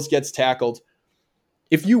 Mills gets tackled.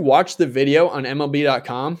 If you watch the video on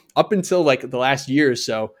MLB.com, up until like the last year or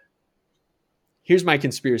so, here's my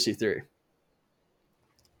conspiracy theory.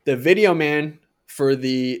 The video man for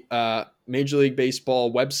the Major League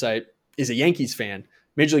Baseball website is a Yankees fan.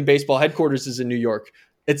 Major League Baseball headquarters is in New York.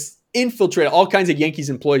 It's infiltrated. All kinds of Yankees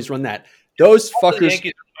employees run that. Those fuckers. The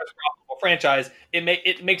Yankees are the most profitable franchise.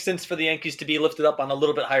 It makes sense for the Yankees to be lifted up on a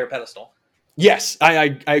little bit higher pedestal. Yes,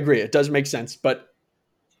 I agree. It does make sense, but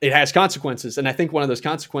it has consequences. And I think one of those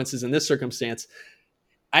consequences in this circumstance,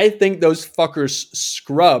 I think those fuckers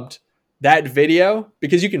scrubbed that video,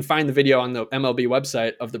 because you can find the video on the MLB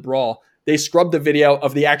website of the brawl. They scrubbed the video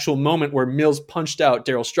of the actual moment where Mills punched out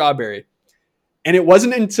Darryl Strawberry. And it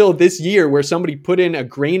wasn't until this year where somebody put in a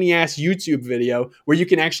grainy ass YouTube video where you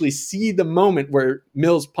can actually see the moment where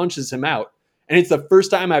Mills punches him out. And it's the first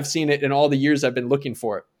time I've seen it in all the years I've been looking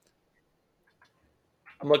for it.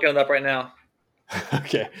 I'm looking it up right now.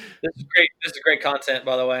 Okay. This is great. This is great content,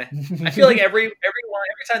 by the way. I feel like every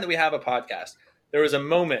time that we have a podcast, there was a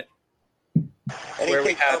moment where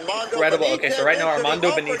we have incredible. Okay, so right now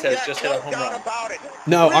Armando Benitez just hit a home run.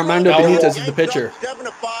 No, Armando Benitez is the pitcher.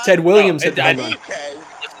 Ted Williams hit the home run.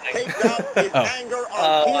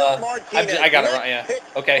 I got it right. Yeah.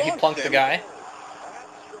 Okay, he plunked the guy.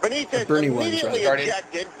 Bernie Williams, right?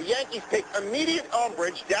 Ejected. The Yankees take immediate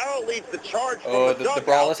umbrage. Darrow leads the charge from The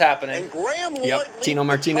brawl is happening. Yep, Tino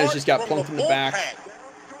Martinez just got plunked in the back.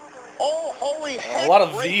 Oh, holy A lot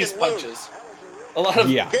of these punches. A lot of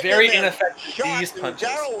very ineffective these punches.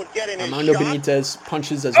 Armando Benitez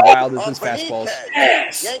punches as wild as his fastballs.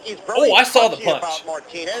 Yes! Oh, I saw the punch.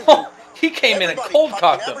 Oh, he came in and cold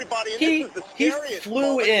cocked him. He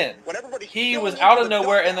flew in. He was out of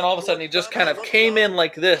nowhere, and then all of a sudden he just kind of came in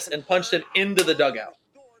like this and punched it into the dugout.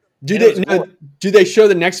 Do they show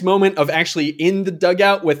the next moment of actually in the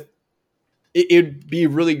dugout with? It'd be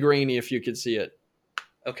really grainy if you could see it.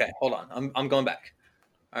 Okay, hold on. I'm going back.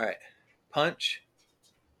 All right, punch.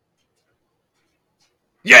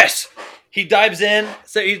 Yes, he dives in.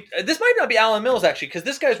 So this might not be Alan Mills actually, because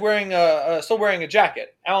this guy's wearing still wearing a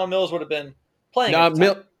jacket. Alan Mills would have been playing.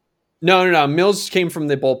 No. Mills came from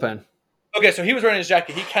the bullpen. Okay, so he was wearing his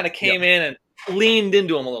jacket. He kind of came in and leaned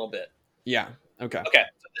into him a little bit. Yeah. Okay. Okay.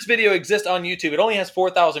 So this video exists on YouTube. It only has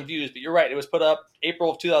 4,000 views, but you're right. It was put up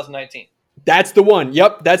April of 2019. That's the one.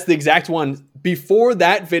 Yep, that's the exact one. Before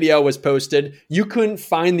that video was posted, you couldn't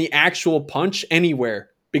find the actual punch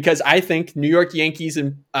anywhere because I think New York Yankees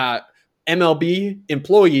and MLB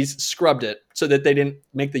employees scrubbed it so that they didn't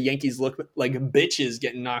make the Yankees look like bitches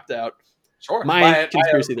getting knocked out. Sure. My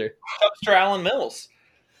conspiracy there. Dumpster Alan Mills.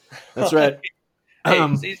 That's right. Hey,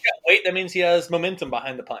 so he's got weight. That means he has momentum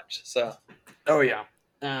behind the punch. So. Oh yeah.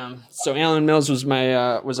 So Alan Mills was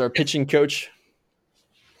was our pitching coach.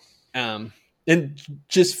 And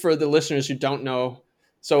just for the listeners who don't know,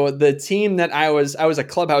 so the team that I was a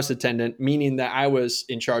clubhouse attendant, meaning that I was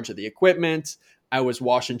in charge of the equipment. I was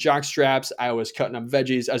washing jock straps. I was cutting up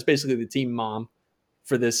veggies. I was basically the team mom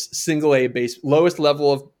for this single A lowest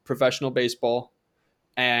level of professional baseball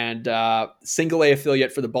and single A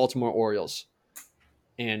affiliate for the Baltimore Orioles.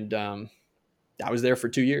 And I was there for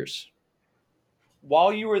 2 years.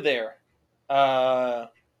 While you were there,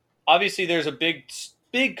 obviously there's a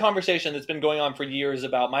big conversation that's been going on for years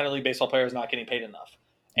about minor league baseball players not getting paid enough.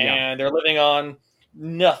 And they're living on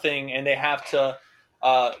nothing, and they have to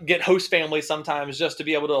get host families sometimes just to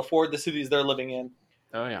be able to afford the cities they're living in.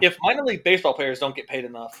 Oh, yeah. If minor league baseball players don't get paid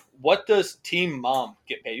enough, what does team mom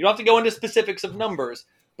get paid? You don't have to go into specifics of numbers,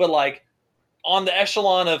 but like on the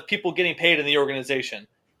echelon of people getting paid in the organization,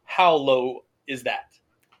 how low is that?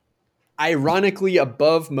 Ironically,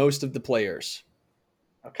 above most of the players.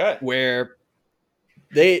 Okay. Where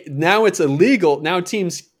now it's illegal. Now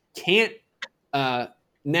teams can't.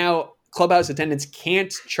 Now clubhouse attendants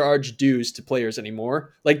can't charge dues to players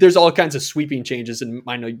anymore. Like there's all kinds of sweeping changes in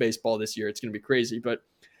minor league baseball this year. It's going to be crazy, but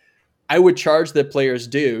I would charge the players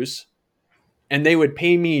dues and they would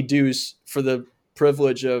pay me dues for the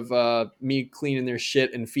privilege of me cleaning their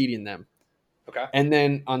shit and feeding them. Okay. And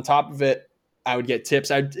then on top of it, I would get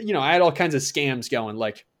tips. I had all kinds of scams going.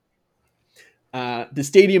 Like the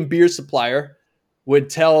stadium beer supplier would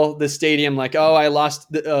tell the stadium like, oh, I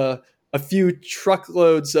lost a few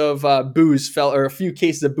truckloads of booze a few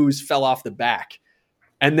cases of booze fell off the back.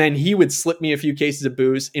 And then he would slip me a few cases of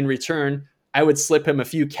booze. In return, I would slip him a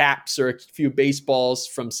few caps or a few baseballs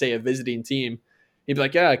from, say, a visiting team. He'd be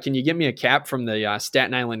like, yeah, can you get me a cap from the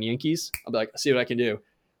Staten Island Yankees? I'll be like, see what I can do.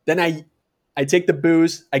 Then I take the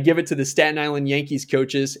booze, I give it to the Staten Island Yankees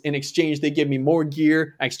coaches. In exchange, they give me more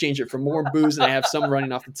gear. I exchange it for more booze, and I have some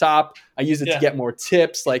running off the top. I use it to get more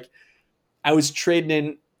tips. Like I was trading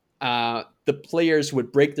in. The players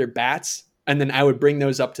would break their bats, and then I would bring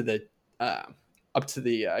those up to the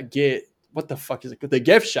what the fuck is it? The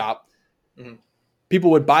gift shop. Mm-hmm.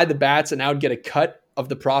 People would buy the bats, and I would get a cut of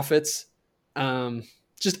the profits.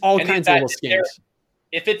 Just all kinds of little scams.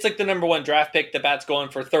 If it's like the number one draft pick, the bat's going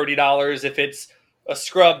for $30. If it's a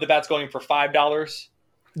scrub, the bat's going for $5.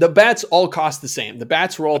 The bats all cost the same. The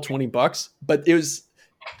bats were all $20, but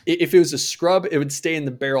if it was a scrub, it would stay in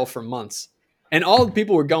the barrel for months. And all the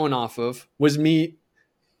people were going off of was me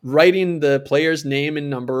writing the player's name and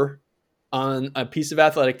number on a piece of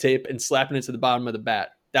athletic tape and slapping it to the bottom of the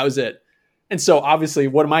bat. That was it. And so obviously,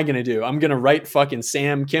 what am I going to do? I'm going to write fucking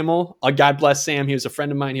Sam Kimmel. God bless Sam. He was a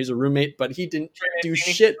friend of mine. He was a roommate, but he didn't do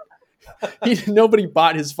shit. Nobody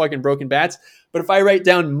bought his fucking broken bats. But if I write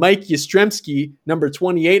down Mike Yastrzemski, number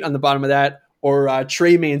 28 on the bottom of that, or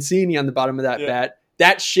Trey Mancini on the bottom of that bat,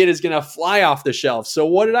 that shit is going to fly off the shelf. So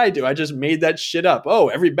what did I do? I just made that shit up. Oh,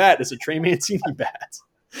 every bat is a Trey Mancini bat.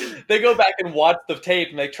 They go back and watch the tape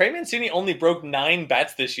and like, Trey Mancini only broke 9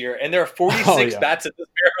 bats this year, and there are 46 bats in this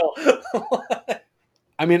barrel.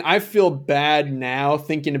 I mean, I feel bad now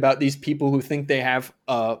thinking about these people who think they have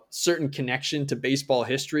a certain connection to baseball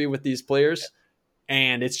history with these players,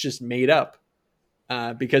 and it's just made up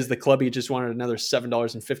because the clubby just wanted another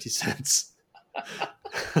 $7.50.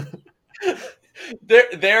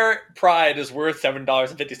 Their pride is worth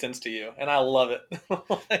 $7.50 to you, and I love it.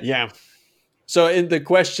 Yeah. So in the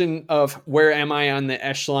question of where am I on the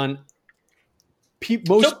echelon,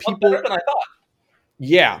 most people better than I thought.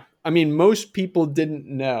 Yeah. I mean, most people didn't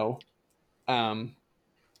know.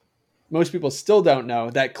 Most people still don't know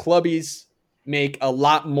that clubbies make a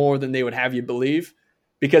lot more than they would have you believe,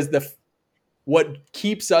 because what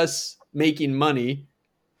keeps us making money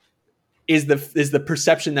is the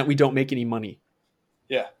perception that we don't make any money.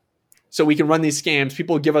 Yeah. So we can run these scams.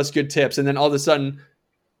 People give us good tips, and then all of a sudden,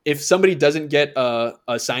 if somebody doesn't get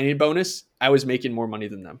a signing bonus, I was making more money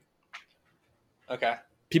than them. Okay.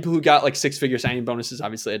 People who got like 6-figure signing bonuses,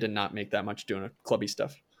 obviously I did not make that much doing a clubby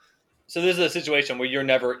stuff. So this is a situation where you don't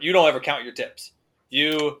ever count your tips.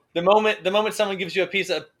 The moment someone gives you a piece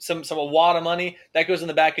of a wad of money, that goes in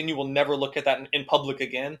the back, and you will never look at that in public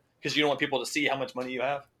again because you don't want people to see how much money you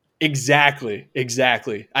have. Exactly.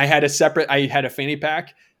 I had a fanny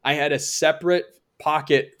pack. I had a separate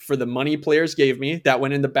pocket for the money players gave me that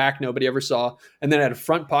went in the back, nobody ever saw, and then I had a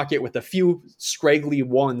front pocket with a few scraggly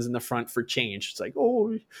ones in the front for change. It's like,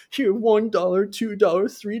 oh, here, $1, $2,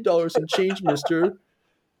 $3 in change, mister.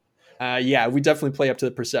 Yeah, we definitely play up to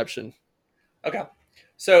the perception. Okay,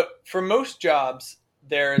 so for most jobs,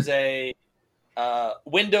 there's a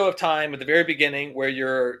window of time at the very beginning where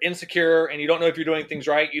you're insecure and you don't know if you're doing things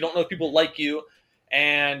right, you don't know if people like you,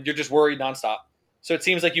 and you're just worried nonstop. So it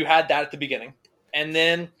seems like you had that at the beginning. And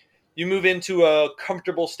then you move into a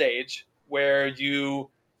comfortable stage where you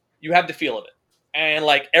have the feel of it. And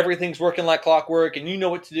like everything's working like clockwork and you know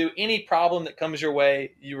what to do. Any problem that comes your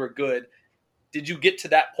way, you were good. Did you get to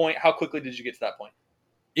that point? How quickly did you get to that point?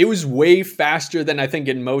 It was way faster than I think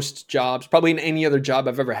in most jobs, probably in any other job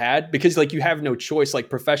I've ever had, because like you have no choice. Like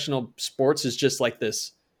professional sports is just like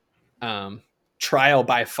this trial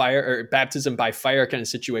by fire or baptism by fire kind of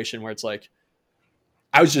situation where it's like,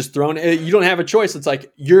 I was just thrown. You don't have a choice. It's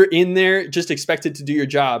like you're in there, just expected to do your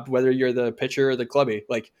job, whether you're the pitcher or the clubby.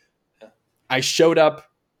 Like I showed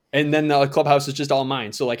up, and then the clubhouse is just all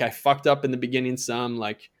mine. So like I fucked up in the beginning some.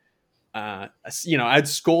 Like I'd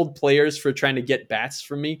scold players for trying to get bats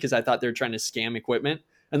from me because I thought they were trying to scam equipment.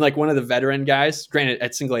 And like one of the veteran guys, granted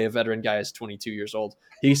at Single A, a veteran guy is 22 years old.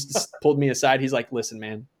 He pulled me aside. He's like, "Listen,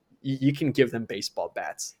 man, you can give them baseball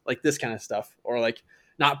bats, like this kind of stuff, or like."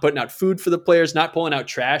 Not putting out food for the players, not pulling out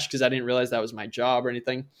trash because I didn't realize that was my job or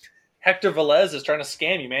anything. Hector Velez is trying to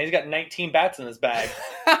scam you, man. He's got 19 bats in his bag.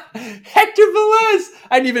 Hector Velez!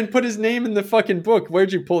 I didn't even put his name in the fucking book.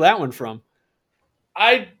 Where'd you pull that one from?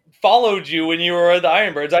 I followed you when you were at the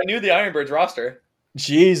Ironbirds. I knew the Ironbirds roster.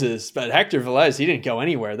 Jesus, but Hector Velez, he didn't go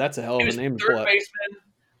anywhere. That's a hell of a name to pull out. Third baseman.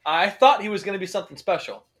 I thought he was going to be something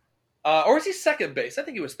special. Or is he second base? I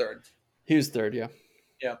think he was third. He was third, yeah.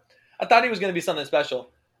 Yeah. I thought he was going to be something special.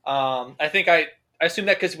 I think I assumed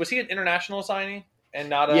that because was he an international signing and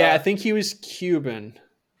not a... Yeah, I think he was Cuban.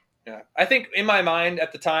 Yeah. I think in my mind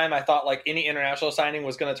at the time, I thought like any international signing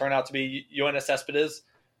was going to turn out to be Yoenis Cespedes.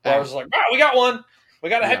 I was like, wow, we got one. We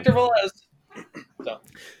got a Hector Velez. So.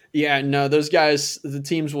 Yeah, no, those guys, the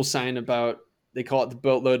teams will sign about, they call it the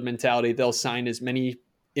boatload mentality. They'll sign as many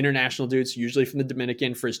international dudes, usually from the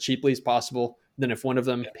Dominican, for as cheaply as possible. Then if one of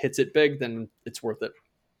them hits it big, then it's worth it.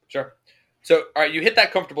 Sure. So, all right, you hit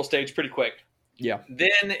that comfortable stage pretty quick. Yeah.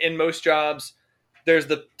 Then in most jobs, there's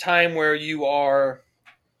the time where you are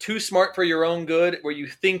too smart for your own good, where you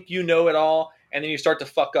think you know it all, and then you start to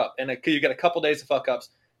fuck up. And you get a couple days of fuck ups.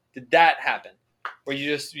 Did that happen? Where you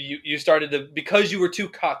just you started to, because you were too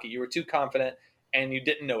cocky, you were too confident, and you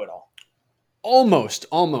didn't know it all? Almost.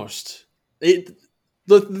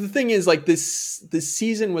 The thing is, like, this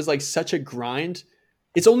season was like such a grind.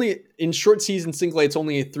 It's only in short season Single A, it's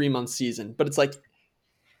only a 3-month season, but it's like,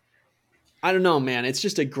 I don't know, man. It's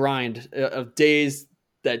just a grind of days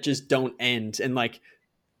that just don't end. And like,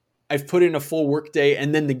 I've put in a full work day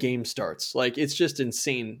and then the game starts. Like, it's just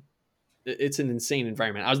insane. It's an insane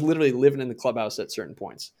environment. I was literally living in the clubhouse at certain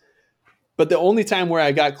points, but the only time where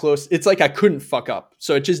I got close, it's like I couldn't fuck up.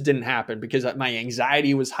 So it just didn't happen because my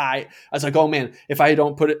anxiety was high. I was like, oh man, if I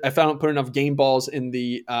don't put enough game balls in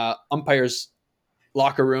the umpires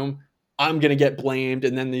locker room, I'm going to get blamed.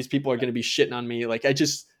 And then these people are going to be shitting on me. Like,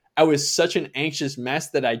 I was such an anxious mess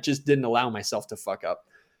that I just didn't allow myself to fuck up.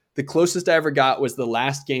 The closest I ever got was the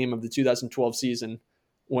last game of the 2012 season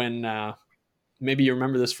when maybe you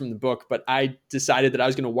remember this from the book, but I decided that I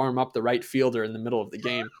was going to warm up the right fielder in the middle of the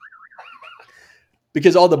game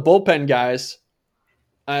because all the bullpen guys,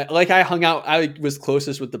 I hung out, I was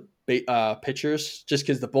closest with the pitchers just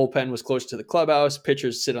because the bullpen was close to the clubhouse.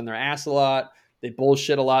 Pitchers sit on their ass a lot. They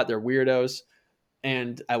bullshit a lot. They're weirdos.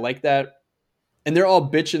 And I like that. And they're all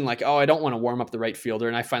bitching like, oh, I don't want to warm up the right fielder.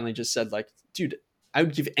 And I finally just said like, dude, I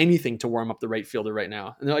would give anything to warm up the right fielder right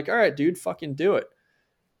now. And they're like, all right, dude, fucking do it.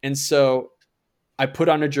 And so I put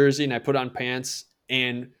on a jersey and I put on pants,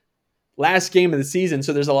 and last game of the season.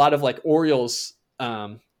 So there's a lot of like Orioles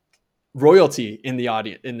royalty in the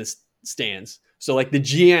audience, in the stands. So like the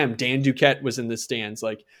GM, Dan Duquette, was in the stands.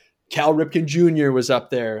 Like Cal Ripken Jr. was up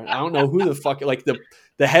there. I don't know who the fuck, like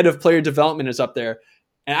the head of player development is up there.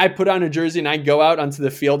 And I put on a jersey and I go out onto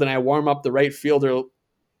the field and I warm up the right fielder,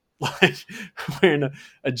 like wearing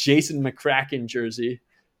a Jason McCracken jersey,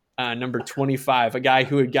 number 25, a guy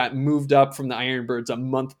who had got moved up from the Ironbirds a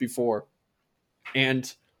month before.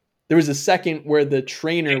 And there was a second where the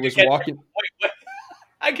trainer was walking. Wait.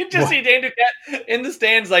 I could just see Dan Duquette in the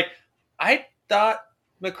stands like, I thought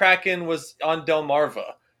McCracken was on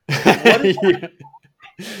Delmarva.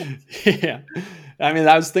 Yeah. I mean,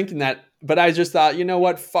 I was thinking that, but I just thought, you know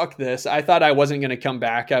what? Fuck this. I thought I wasn't going to come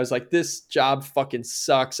back. I was like, this job fucking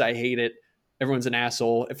sucks. I hate it. Everyone's an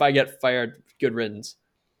asshole. If I get fired, good riddance.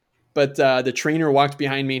 But the trainer walked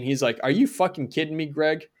behind me and he's like, are you fucking kidding me,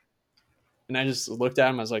 Greg? And I just looked at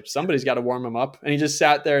him. I was like, somebody's got to warm him up. And he just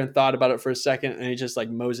sat there and thought about it for a second. And he just like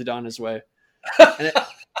moseyed on his way. And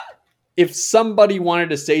if somebody wanted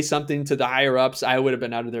to say something to the higher ups, I would have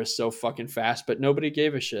been out of there so fucking fast. But nobody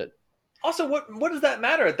gave a shit. Also, what does that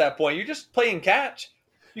matter at that point? You're just playing catch.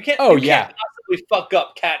 You can't. Oh, you can't possibly fuck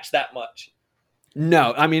up catch that much.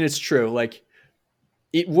 No, I mean, it's true. Like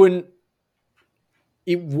it wouldn't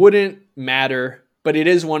matter, but it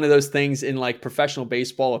is one of those things in like professional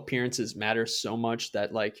baseball. Appearances matter so much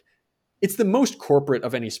that like it's the most corporate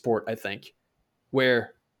of any sport, I think,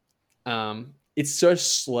 where it's so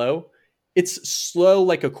slow. It's slow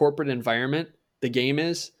like a corporate environment, the game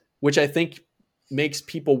is, which I think makes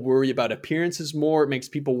people worry about appearances more. It makes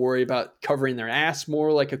people worry about covering their ass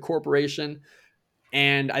more like a corporation.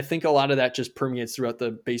 And I think a lot of that just permeates throughout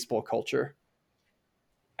the baseball culture.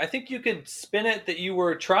 I think you could spin it that you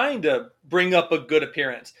were trying to bring up a good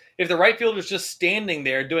appearance. If the right fielder's just standing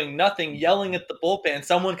there doing nothing, yelling at the bullpen,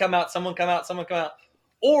 someone come out, someone come out, someone come out.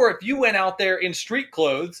 Or if you went out there in street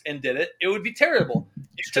clothes and did it, it would be terrible.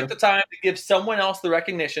 You took the time to give someone else the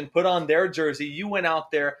recognition, put on their jersey. You went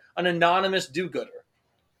out there, an anonymous do-gooder.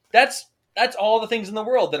 That's all the things in the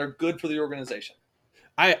world that are good for the organization.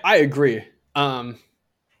 I agree. The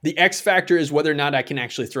X factor is whether or not I can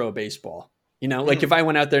actually throw a baseball. You know, like if I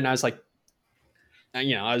went out there and I was like,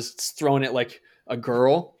 you know, I was throwing it like a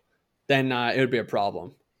girl, then it would be a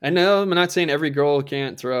problem. I know I'm not saying every girl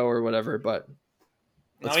can't throw or whatever, but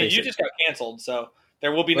I mean, you just got canceled, so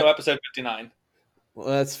there will be no episode 59. Well,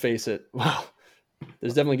 let's face it. Wow.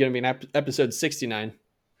 There's definitely going to be an episode 69.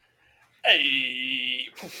 Hey.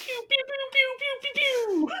 Pew, pew, pew, pew, pew, pew,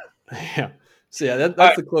 pew. Yeah. So yeah,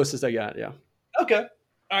 that's the closest I got. Yeah. Okay.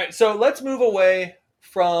 All right. So let's move away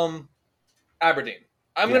from Aberdeen.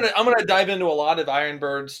 I'm gonna dive into a lot of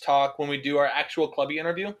Ironbirds talk when we do our actual clubby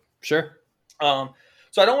interview. Sure. So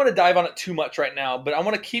I don't want to dive on it too much right now, but I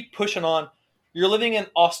want to keep pushing on. You're living in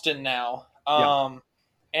Austin now,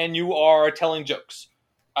 and you are telling jokes.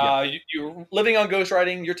 You're living on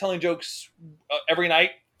ghostwriting. You're telling jokes every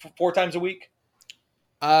night, 4 times a week.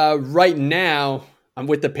 Right now, I'm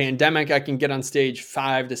with the pandemic. I can get on stage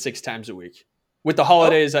 5 to 6 times a week. With the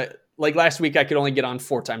holidays, like last week, I could only get on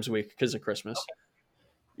 4 times a week because of Christmas. Okay.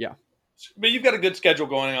 Yeah, but you've got a good schedule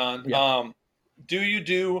going on. Yeah. Do you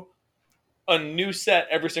do a new set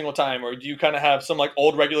every single time, or do you kind of have some like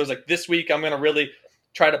old regulars? Like this week, I'm going to really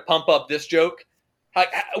try to pump up this joke.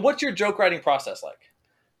 What's your joke writing process like?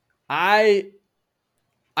 I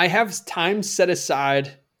have time set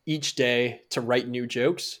aside each day to write new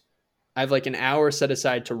jokes. I have like an hour set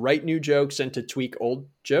aside to write new jokes and to tweak old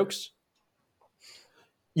jokes.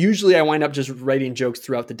 Usually I wind up just writing jokes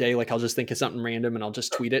throughout the day. Like I'll just think of something random and I'll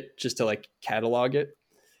just tweet it just to like catalog it.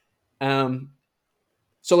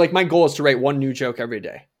 So like my goal is to write 1 new joke every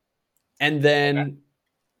day. And then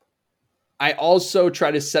I also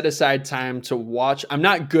try to set aside time to watch. I'm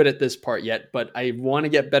not good at this part yet, but I want to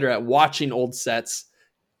get better at watching old sets.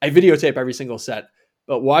 I videotape every single set,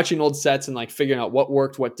 but watching old sets and like figuring out what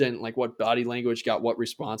worked, what didn't, like what body language got what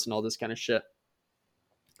response and all this kind of shit.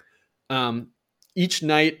 each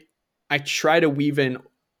night I try to weave in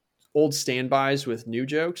old standbys with new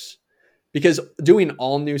jokes, because doing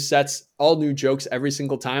all new sets, all new jokes every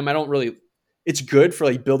single time, it's good for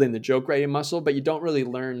like building the joke writing muscle, but you don't really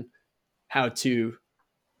learn how to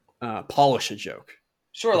polish a joke.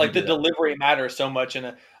 Sure, like the delivery matters so much.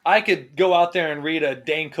 And I could go out there and read a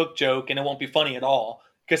Dane Cook joke and it won't be funny at all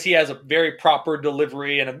because he has a very proper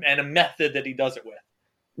delivery and a method that he does it with.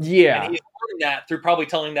 Yeah. And he's learned that through probably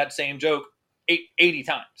telling that same joke 80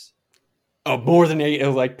 times. Oh, more than 8,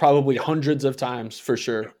 like probably hundreds of times for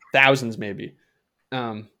sure. Thousands maybe.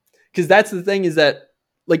 Because that's the thing, is that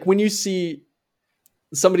like when you see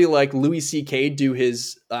somebody like Louis C.K. do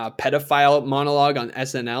his pedophile monologue on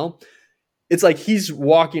SNL, it's like he's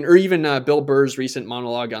walking, or even Bill Burr's recent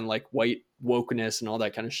monologue on like white wokeness and all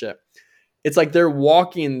that kind of shit. It's like they're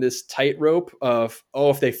walking this tightrope of,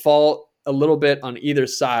 if they fall a little bit on either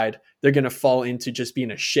side, they're going to fall into just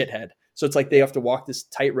being a shithead. So it's like they have to walk this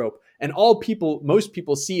tightrope. And most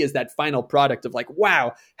people see is that final product of like,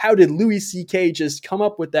 wow, how did Louis C.K. just come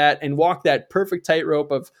up with that and walk that perfect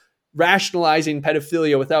tightrope of rationalizing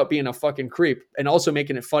pedophilia without being a fucking creep and also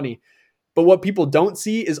making it funny. But what people don't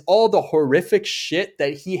see is all the horrific shit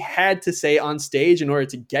that he had to say on stage in order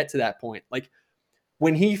to get to that point. Like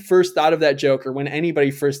when he first thought of that joke, or when anybody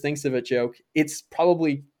first thinks of a joke, it's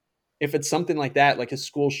probably, if it's something like that, like a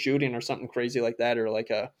school shooting or something crazy like that, or like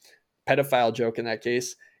a pedophile joke in that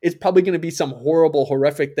case, it's probably going to be some horrible,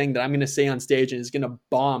 horrific thing that I'm going to say on stage and is going to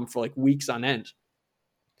bomb for like weeks on end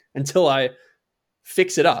until I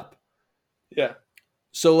fix it up. Yeah.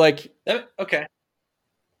 So like, okay.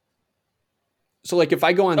 So like if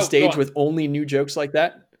I go on stage with only new jokes like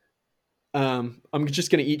that, I'm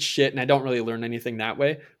just going to eat shit and I don't really learn anything that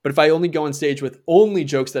way. But if I only go on stage with only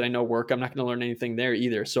jokes that I know work, I'm not going to learn anything there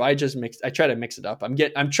either. So I try to mix it up.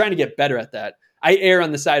 I'm trying to get better at that. I err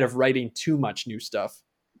on the side of writing too much new stuff.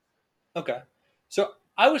 Okay. So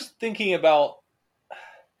I was thinking about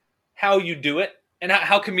how you do it and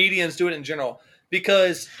how comedians do it in general,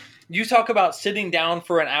 because you talk about sitting down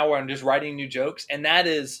for an hour and just writing new jokes. And that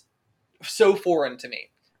is so foreign to me.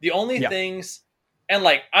 The only things, and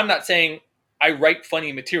like, I'm not saying I write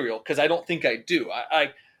funny material because I don't think I do.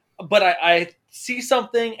 But I see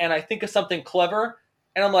something and I think of something clever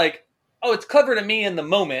and I'm like, oh, it's clever to me in the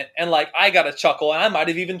moment. And like, I got a chuckle and I might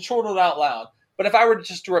have even chortled out loud. But if I were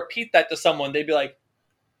just to repeat that to someone, they'd be like,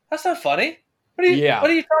 that's not funny. What are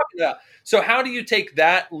you talking about? So how do you take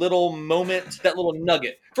that little moment, that little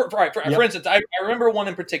nugget? For instance, I remember one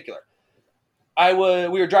in particular. We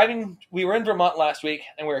were in Vermont last week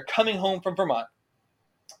and we were coming home from Vermont,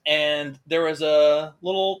 and there was a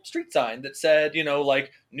little street sign that said,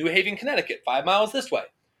 like New Haven, Connecticut, 5 miles this way,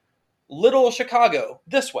 Little Chicago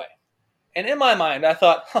this way. And in my mind, I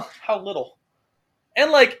thought, how little.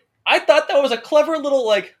 And like, I thought that was a clever little,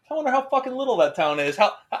 like, I wonder how fucking little that town is.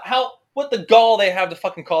 What the gall they have to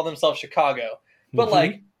fucking call themselves Chicago. But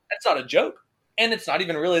like, that's not a joke. And it's not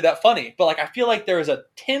even really that funny. But like, I feel like there is a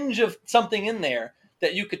tinge of something in there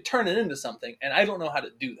that you could turn it into something. And I don't know how to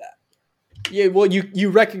do that. Yeah, well, you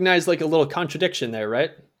recognize like a little contradiction there,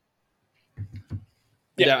 right?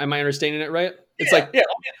 Yeah. Am I understanding it right? It's like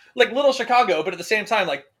Little Chicago, but at the same time,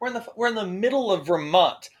 like we're in the middle of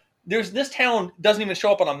Vermont. This town doesn't even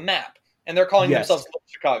show up on a map, and they're calling themselves Little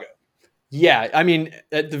Chicago. Yeah, I mean,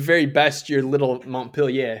 at the very best, you're Little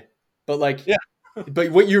Montpelier, but like, but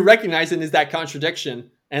what you're recognizing is that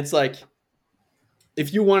contradiction, and it's like,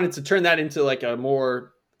 if you wanted to turn that into like a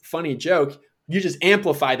more funny joke, you just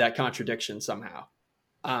amplify that contradiction somehow.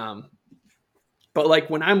 But like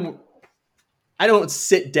when I don't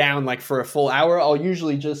sit down like for a full hour. I'll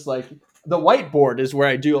usually just like, the whiteboard is where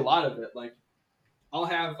I do a lot of it. Like I'll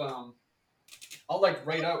have, I'll like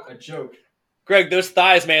write out a joke. Greg, those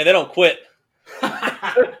thighs, man, they don't quit.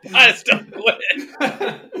 Thighs don't quit.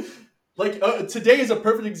 Like today is a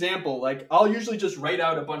perfect example. Like I'll usually just write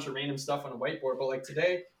out a bunch of random stuff on a whiteboard, but like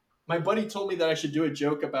today, my buddy told me that I should do a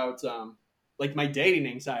joke about like my dating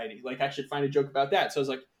anxiety. Like I should find a joke about that. So I was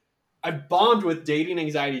like, I've bombed with dating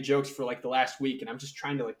anxiety jokes for like the last week, and I'm just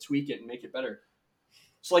trying to like tweak it and make it better.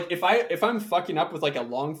 So like if I'm fucking up with like a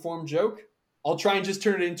long form joke, I'll try and just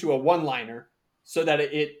turn it into a one-liner so that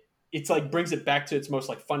it's like brings it back to its most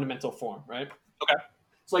like fundamental form, right? Okay.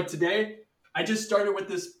 So like today, I just started with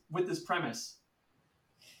this premise.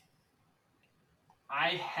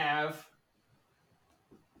 I have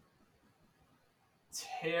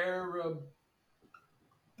terrible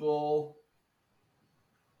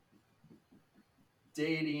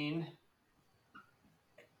dating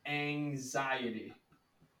anxiety.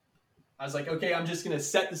 I was like, okay, I'm just going to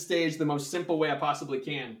set the stage the most simple way I possibly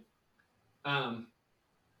can.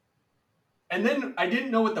 And then I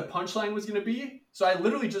didn't know what the punchline was going to be. So I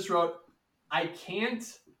literally just wrote, I can't.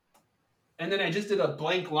 And then I just did a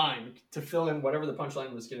blank line to fill in whatever the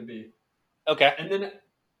punchline was going to be. Okay. And then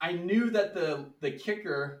I knew that the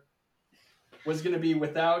kicker was going to be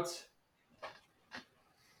without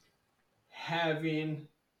having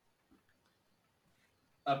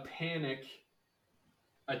a panic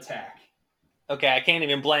attack. Okay, I can't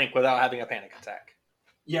even blank without having a panic attack.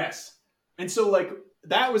 Yes. And so like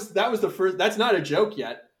that was the first, that's not a joke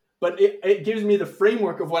yet, but it gives me the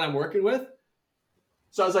framework of what I'm working with.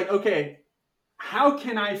 So I was like, okay, how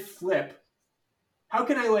can I flip? How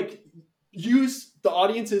can I like use the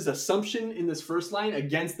audience's assumption in this first line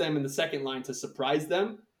against them in the second line to surprise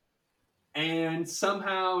them? And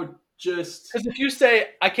somehow just, Because if you say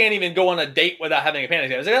I can't even go on a date without having a panic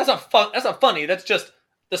attack, I say, that's not fun. That's not funny. That's just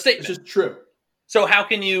the statement. it's just true. So how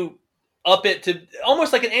can you up it to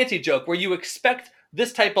almost like an anti-joke where you expect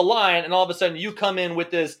this type of line and all of a sudden you come in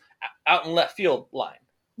with this out in left field line?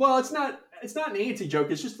 Well, it's not an anti-joke.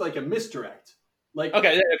 It's just like a misdirect. Like,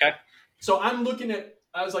 Okay. so I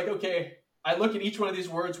was like, okay, I look at each one of these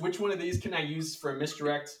words. Which one of these can I use for a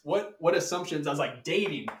misdirect? What assumptions? I was like,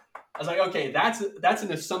 dating. I was like, okay, that's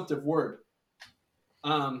an assumptive word.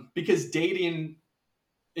 Because dating,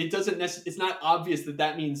 it's not obvious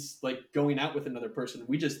that means like going out with another person.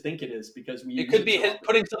 We just think it is because we. It could be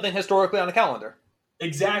putting something historically on a calendar.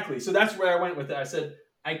 Exactly. So that's where I went with it. I said,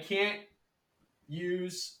 I can't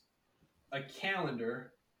use a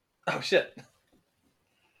calendar Oh shit.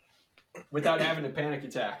 without having a panic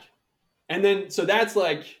attack. And then, so that's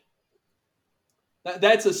like,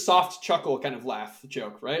 that's a soft chuckle kind of laugh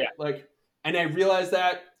joke, right? Yeah. Like, and I realized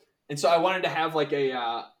that. And so I wanted to have like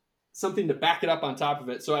a, something to back it up on top of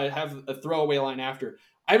it. So I have a throwaway line after.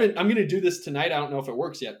 I'm going to do this tonight. I don't know if it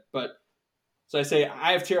works yet, but so I say,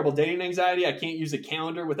 I have terrible dating anxiety. I can't use a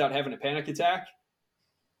calendar without having a panic attack.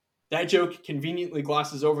 That joke conveniently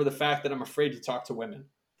glosses over the fact that I'm afraid to talk to women.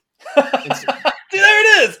 There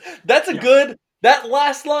it is. That's a good, that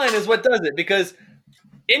last line is what does it, because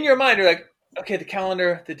in your mind you're like, okay, the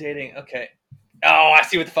calendar, the dating, okay. Oh, I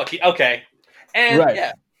see what the fuck okay. And Right.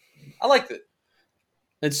 yeah, I liked it.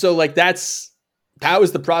 And so like that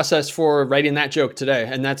was the process for writing that joke today.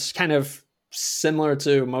 And that's kind of similar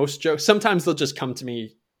to most jokes. Sometimes they'll just come to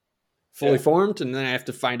me fully formed, and then I have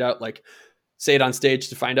to find out, like, say it on stage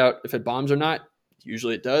to find out if it bombs or not.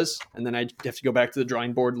 Usually it does. And then I have to go back to the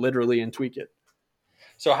drawing board literally and tweak it.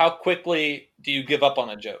 So how quickly do you give up on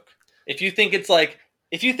a joke? If you think,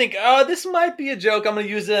 oh, this might be a joke, I'm going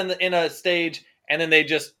to use it in a stage, and then they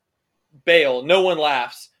just bail, no one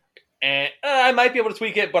laughs, and I might be able to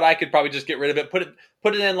tweak it, but I could probably just get rid of it, put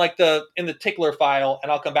it in like in the tickler file,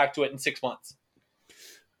 and I'll come back to it in 6 months.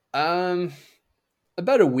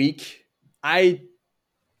 About a week. I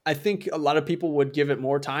think a lot of people would give it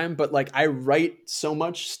more time, but like I write so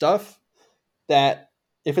much stuff that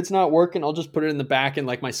if it's not working, I'll just put it in the back, and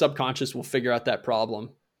like my subconscious will figure out that problem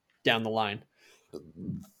down the line.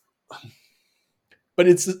 But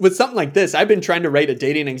it's with something like this, I've been trying to write a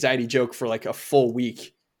dating anxiety joke for like a full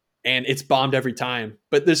week, and it's bombed every time.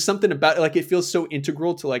 But there's something about it, like it feels so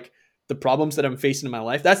integral to like the problems that I'm facing in my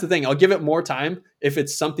life. That's the thing. I'll give it more time if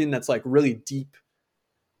it's something that's like really deep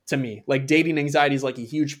to me. Like dating anxiety is like a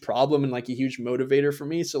huge problem and like a huge motivator for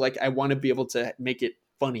me. So like I want to be able to make it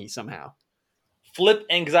funny somehow. Flip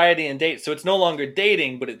anxiety and dates. So it's no longer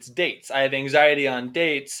dating, but it's dates. I have anxiety on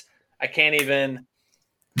dates. I can't even.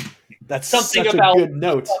 That's something such about a good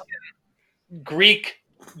note. Greek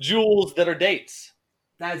jewels that are dates.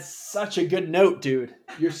 That's such a good note, dude.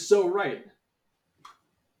 You're so right.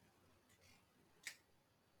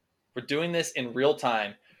 We're doing this in real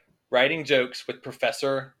time, writing jokes with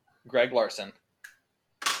Professor Greg Larson.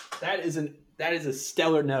 That is a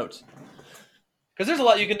stellar note. Because there's a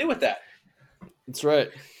lot you can do with that. That's right.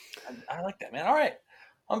 I like that, man. All right.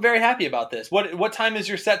 I'm very happy about this. What time is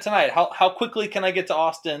your set tonight? How quickly can I get to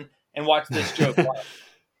Austin and watch this joke?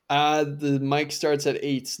 The mic starts at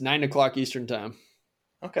 9 o'clock Eastern time.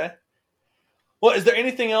 Okay. Well, is there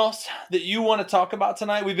anything else that you want to talk about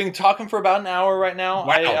tonight? We've been talking for about an hour right now.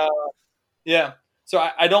 Wow. Yeah. So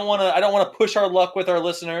I don't want to push our luck with our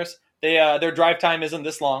listeners. Their drive time isn't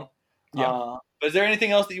this long. Yeah. But is there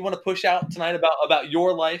anything else that you want to push out tonight about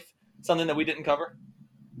your life? Something that we didn't cover?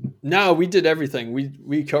 No, we did everything.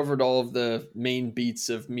 We covered all of the main beats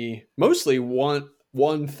of me, mostly one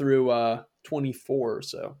through 24.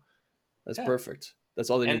 So that's perfect. That's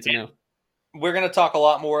all they need to know. We're going to talk a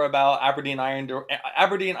lot more about Aberdeen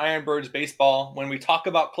Ironbirds baseball when we talk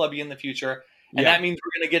about Clubby in the future. And that means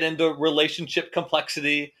we're going to get into relationship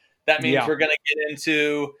complexity. That means we're going to get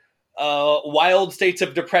into wild states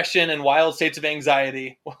of depression and wild states of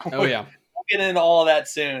anxiety. Oh yeah. We'll get into all of that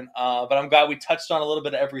soon. But I'm glad we touched on a little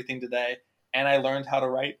bit of everything today, and I learned how to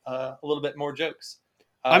write a little bit more jokes.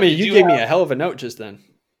 I mean, you gave me a hell of a note just then.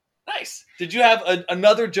 Nice. Did you have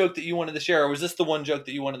another joke that you wanted to share, or was this the one joke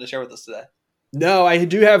that you wanted to share with us today? No, I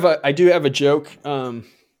do have a joke.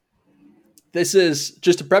 This is,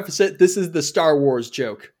 just to preface it, this is the Star Wars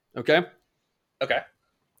joke. Okay? Okay.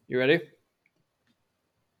 You ready?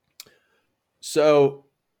 So,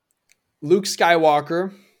 Luke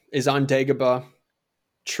Skywalker is on Dagobah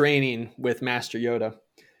training with Master Yoda.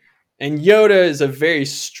 And Yoda is a very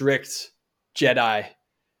strict Jedi.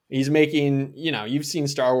 He's making, you've seen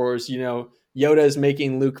Star Wars, Yoda is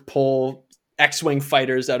making Luke pull X-Wing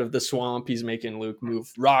fighters out of the swamp. He's making Luke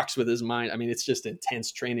move rocks with his mind. I mean, it's just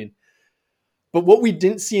intense training. But what we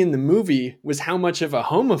didn't see in the movie was how much of a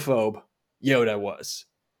homophobe Yoda was.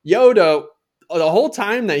 Yoda, the whole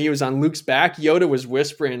time that he was on Luke's back, Yoda was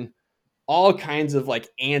whispering all kinds of like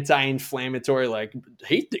anti-inflammatory, like,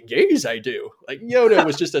 hate the gays, I do. Like, Yoda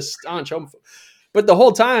was just a staunch homophobe. But the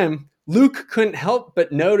whole time, Luke couldn't help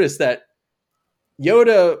but notice that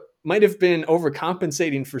Yoda might have been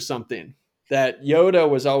overcompensating for something. That Yoda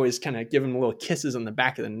was always kind of giving him little kisses on the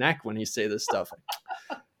back of the neck when he say this stuff.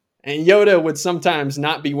 And Yoda would sometimes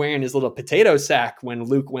not be wearing his little potato sack when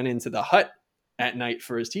Luke went into the hut at night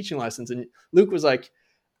for his teaching lessons. And Luke was like,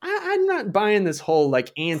 I'm not buying this whole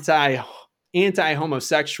like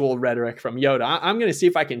anti-homosexual rhetoric from Yoda. I'm going to see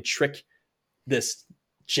if I can trick this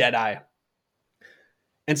Jedi.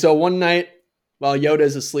 And so one night while Yoda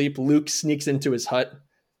is asleep, Luke sneaks into his hut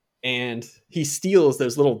and he steals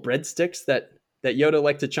those little breadsticks that Yoda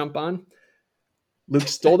liked to chomp on. Luke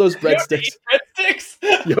stole those breadsticks.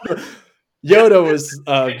 Yoda was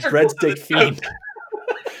a breadstick fiend.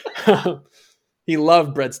 He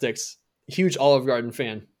loved breadsticks. Huge Olive Garden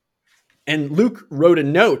fan. And Luke wrote a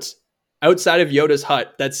note outside of Yoda's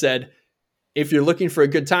hut that said, if you're looking for a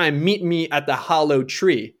good time, meet me at the hollow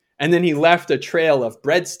tree. And then he left a trail of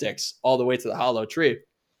breadsticks all the way to the hollow tree.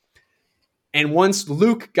 And once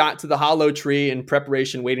Luke got to the hollow tree in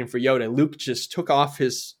preparation, waiting for Yoda, Luke just took off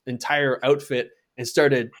his entire outfit and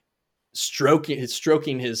started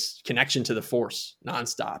stroking his connection to the Force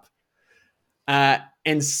nonstop.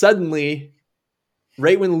 And suddenly,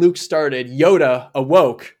 right when Luke started, Yoda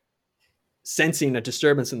awoke, sensing a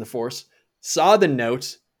disturbance in the Force, saw the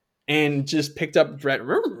note, and just picked up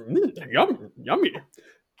yummy.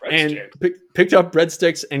 And picked up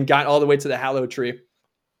breadsticks and got all the way to the hollow tree.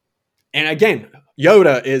 And again,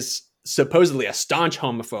 Yoda is supposedly a staunch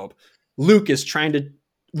homophobe. Luke is trying to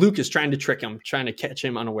trick him, trying to catch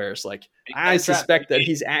him unawares. Like, I suspect that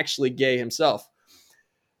he's actually gay himself.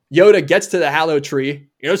 Yoda gets to the hollow tree.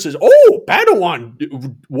 Yoda says, "Oh,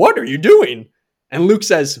 Padawan, what are you doing?" And Luke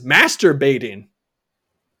says, "Masturbating."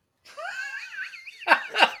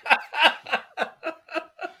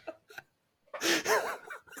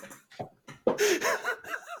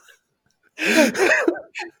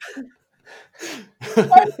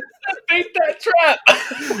 Why did I bait that trap?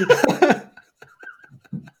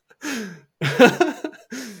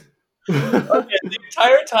 Okay, the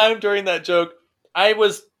entire time during that joke, I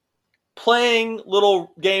was playing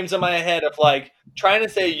little games in my head of like trying to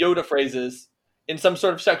say Yoda phrases in some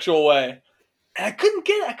sort of sexual way. And I couldn't.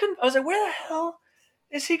 I was like, where the hell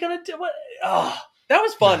is he going to do? What? Oh, that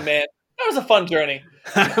was fun, man. That was a fun journey.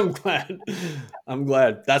 I'm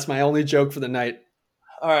glad. That's my only joke for the night.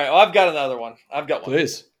 All right. Well, I've got another one. I've got one.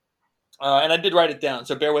 Please. And I did write it down,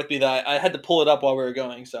 so bear with me that I had to pull it up while we were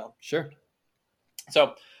going. So sure.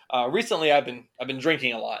 So recently I've been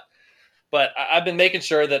drinking a lot, but I've been making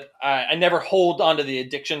sure that I never hold onto the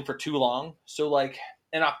addiction for too long. So like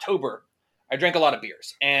in October, I drank a lot of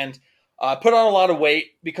beers and put on a lot of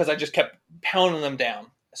weight because I just kept pounding them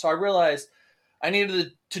down. So I realized I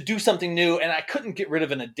needed to do something new, and I couldn't get rid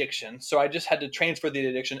of an addiction. So I just had to transfer the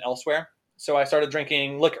addiction elsewhere. So I started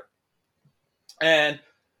drinking liquor. And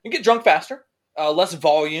you get drunk faster, less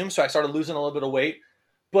volume. So I started losing a little bit of weight.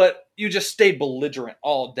 But you just stay belligerent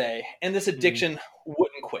all day. And this addiction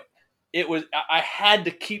wouldn't quit. I had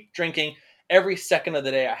to keep drinking every second of the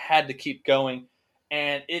day. I had to keep going.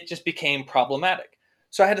 And it just became problematic.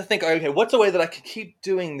 So I had to think, okay, what's a way that I can keep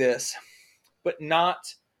doing this, but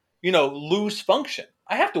not, lose function?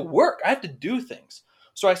 I have to work. I have to do things.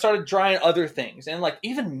 So I started trying other things. And like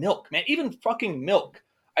even milk, man, even fucking milk.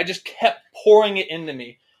 I just kept pouring it into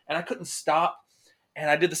me. And I couldn't stop. And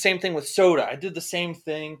I did the same thing with soda. I did the same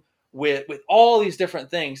thing with all these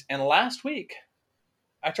different things. And last week,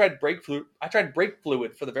 I tried brake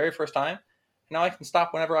fluid for the very first time. And now I can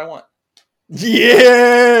stop whenever I want.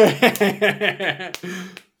 Yeah!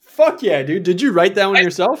 Fuck yeah, dude. Did you write that one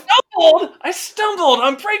yourself? I stumbled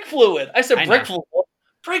on brake fluid. I said I brake know.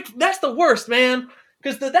 fluid. That's the worst, man.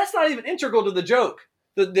 Because that's not even integral to the joke.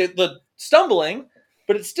 The stumbling,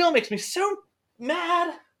 but it still makes me so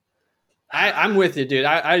mad. I'm with you, dude.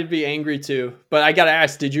 I'd be angry too. But I gotta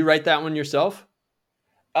ask, did you write that one yourself?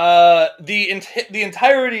 The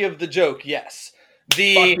entirety of the joke, yes.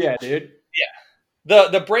 Fuck yeah, dude.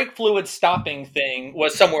 The brake fluid stopping thing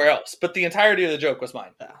was somewhere else, but the entirety of the joke was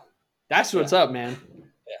mine. That's what's up, man.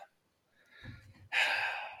 Yeah.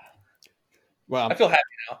 Well, I feel happy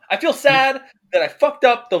now. I feel sad that I fucked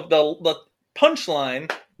up the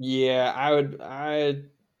punchline. yeah, I'd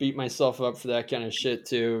beat myself up for that kind of shit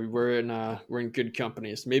too. We're in good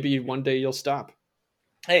companies. Maybe one day you'll stop.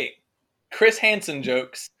 Hey, Chris Hansen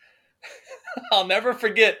jokes. I'll never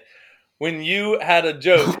forget when you had a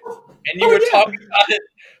joke and you were talking about it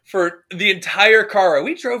for the entire car ride.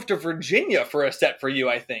 We drove to Virginia for a set for you,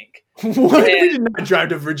 I think. What? We did not drive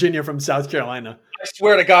to Virginia from South Carolina. I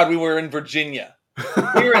swear to God, we were in Virginia.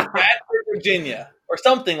 We were in Bradford, Virginia, or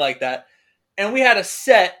something like that. And we had a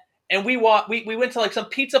set, and we went to like some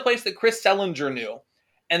pizza place that Chris Sellinger knew.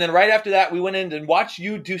 And then right after that, we went in and watched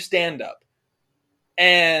you do stand-up.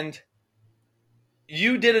 And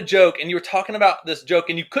you did a joke, and you were talking about this joke,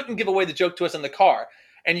 and you couldn't give away the joke to us in the car.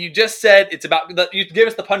 And you just said it's about you gave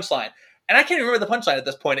us the punchline. And I can't even remember the punchline at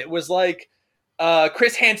this point. It was like,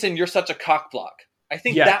 Chris Hansen, you're such a cock block. I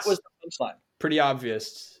think that was the punchline. Pretty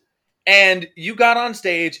obvious. And you got on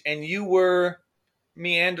stage and you were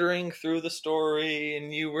meandering through the story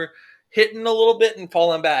and you were hitting a little bit and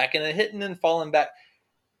falling back and then hitting and falling back.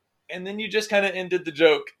 And then you just kind of ended the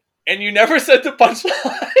joke and you never said the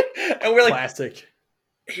punchline. And we're like, classic.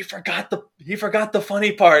 He forgot the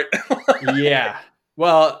funny part. Yeah.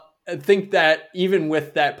 Well, I think that even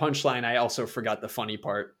with that punchline, I also forgot the funny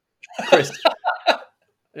part.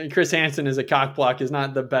 Chris Hansen as a cock block is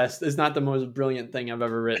not the best. Is not the most brilliant thing I've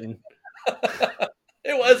ever written.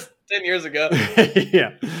 It was 10 years ago.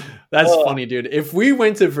 Yeah, that's funny, dude. If we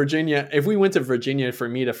went to Virginia for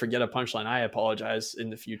me to forget a punchline, I apologize in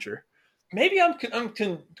the future. Maybe I'm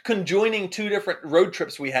conjoining two different road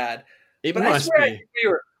trips we had. It but must I swear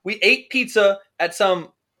be. We ate pizza at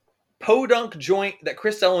some podunk joint that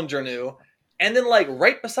Chris Sellinger knew, and then like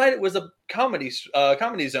right beside it was a comedy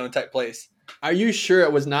zone type place. Are you sure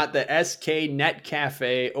it was not the SK Net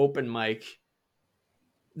Cafe open mic?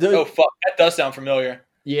 Oh fuck, that does sound familiar.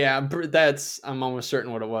 Yeah, I'm almost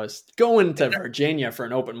certain what it was. Going to Virginia for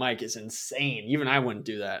an open mic is insane. Even I wouldn't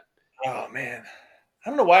do that. Oh man, I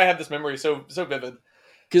don't know why I have this memory so vivid.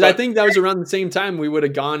 Because I think that was around the same time we would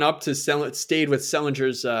have gone up to stayed with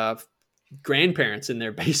Sellinger's grandparents in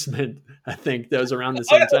their basement. I think that was around the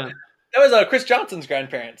same time. That was Chris Johnson's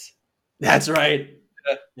grandparents. That's right.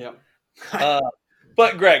 Yeah.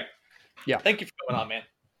 But Greg, yeah, thank you for coming on, man.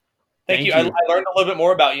 Thank you. I learned a little bit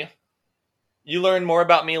more about you. You learned more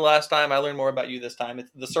about me last time. I learned more about you this time.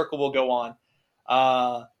 The circle will go on.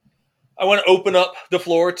 I want to open up the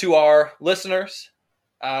floor to our listeners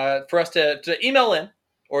for us to email in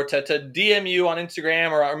or to DM you on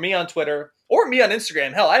Instagram or me on Twitter or me on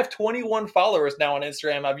Instagram. Hell, I have 21 followers now on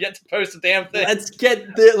Instagram. I've yet to post a damn thing.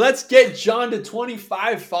 Let's get John to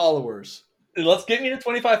 25 followers. Let's get me to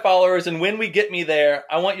 25 followers, and when we get me there,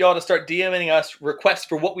 I want y'all to start DMing us requests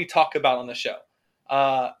for what we talk about on the show.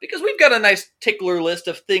 Because we've got a nice tickler list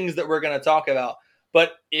of things that we're going to talk about.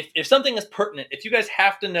 But if something is pertinent, if you guys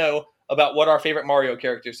have to know about what our favorite Mario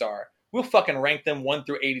characters are, we'll fucking rank them 1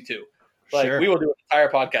 through 82. Like, sure. We will do an entire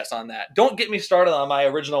podcast on that. Don't get me started on my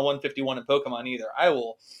original 151 in Pokemon either. I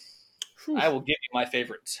will give you my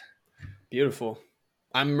favorites. Beautiful.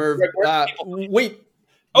 I'm Merv. Wait.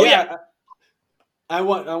 Oh, yeah. I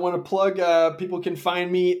want to plug. People can find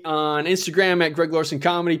me on Instagram at Greg Larson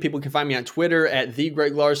Comedy. People can find me on Twitter at the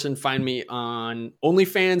Greg Larson. Find me on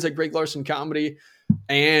OnlyFans at Greg Larson Comedy,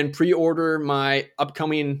 and pre-order my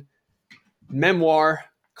upcoming memoir,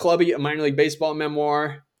 Clubby, a minor league baseball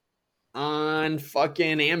memoir, on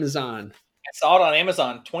fucking Amazon. I saw it on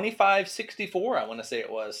Amazon, $25.64. I want to say it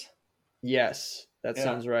was. Yes, that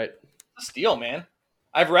sounds right. It's a steal, man.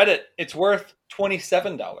 I've read it. It's worth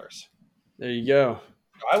 $27. There you go.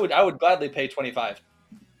 I would gladly pay $25.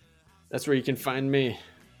 That's where you can find me.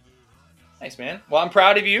 Nice, man. Well, I'm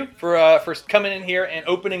proud of you for coming in here and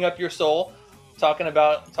opening up your soul, talking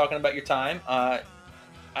about your time. I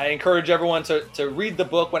encourage everyone to read the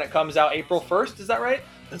book when it comes out April 1st. Is that right?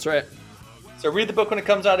 That's right. So read the book when it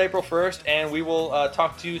comes out April 1st, and we will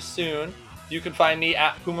talk to you soon. You can find me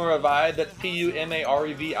at Pumarevived. That's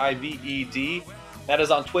PUMAREVIVED. That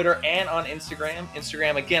is on Twitter and on Instagram.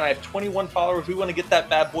 Instagram, again, I have 21 followers. We want to get that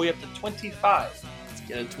bad boy up to 25.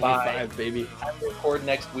 Get a 25, Bye. baby. Time to record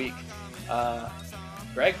next week.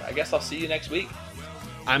 Greg, I guess I'll see you next week.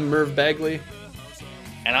 I'm Merv Bagley.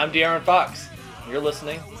 And I'm De'Aaron Fox. You're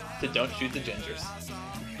listening to Don't Shoot the Gingers.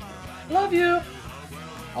 Love you.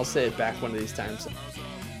 I'll say it back one of these times.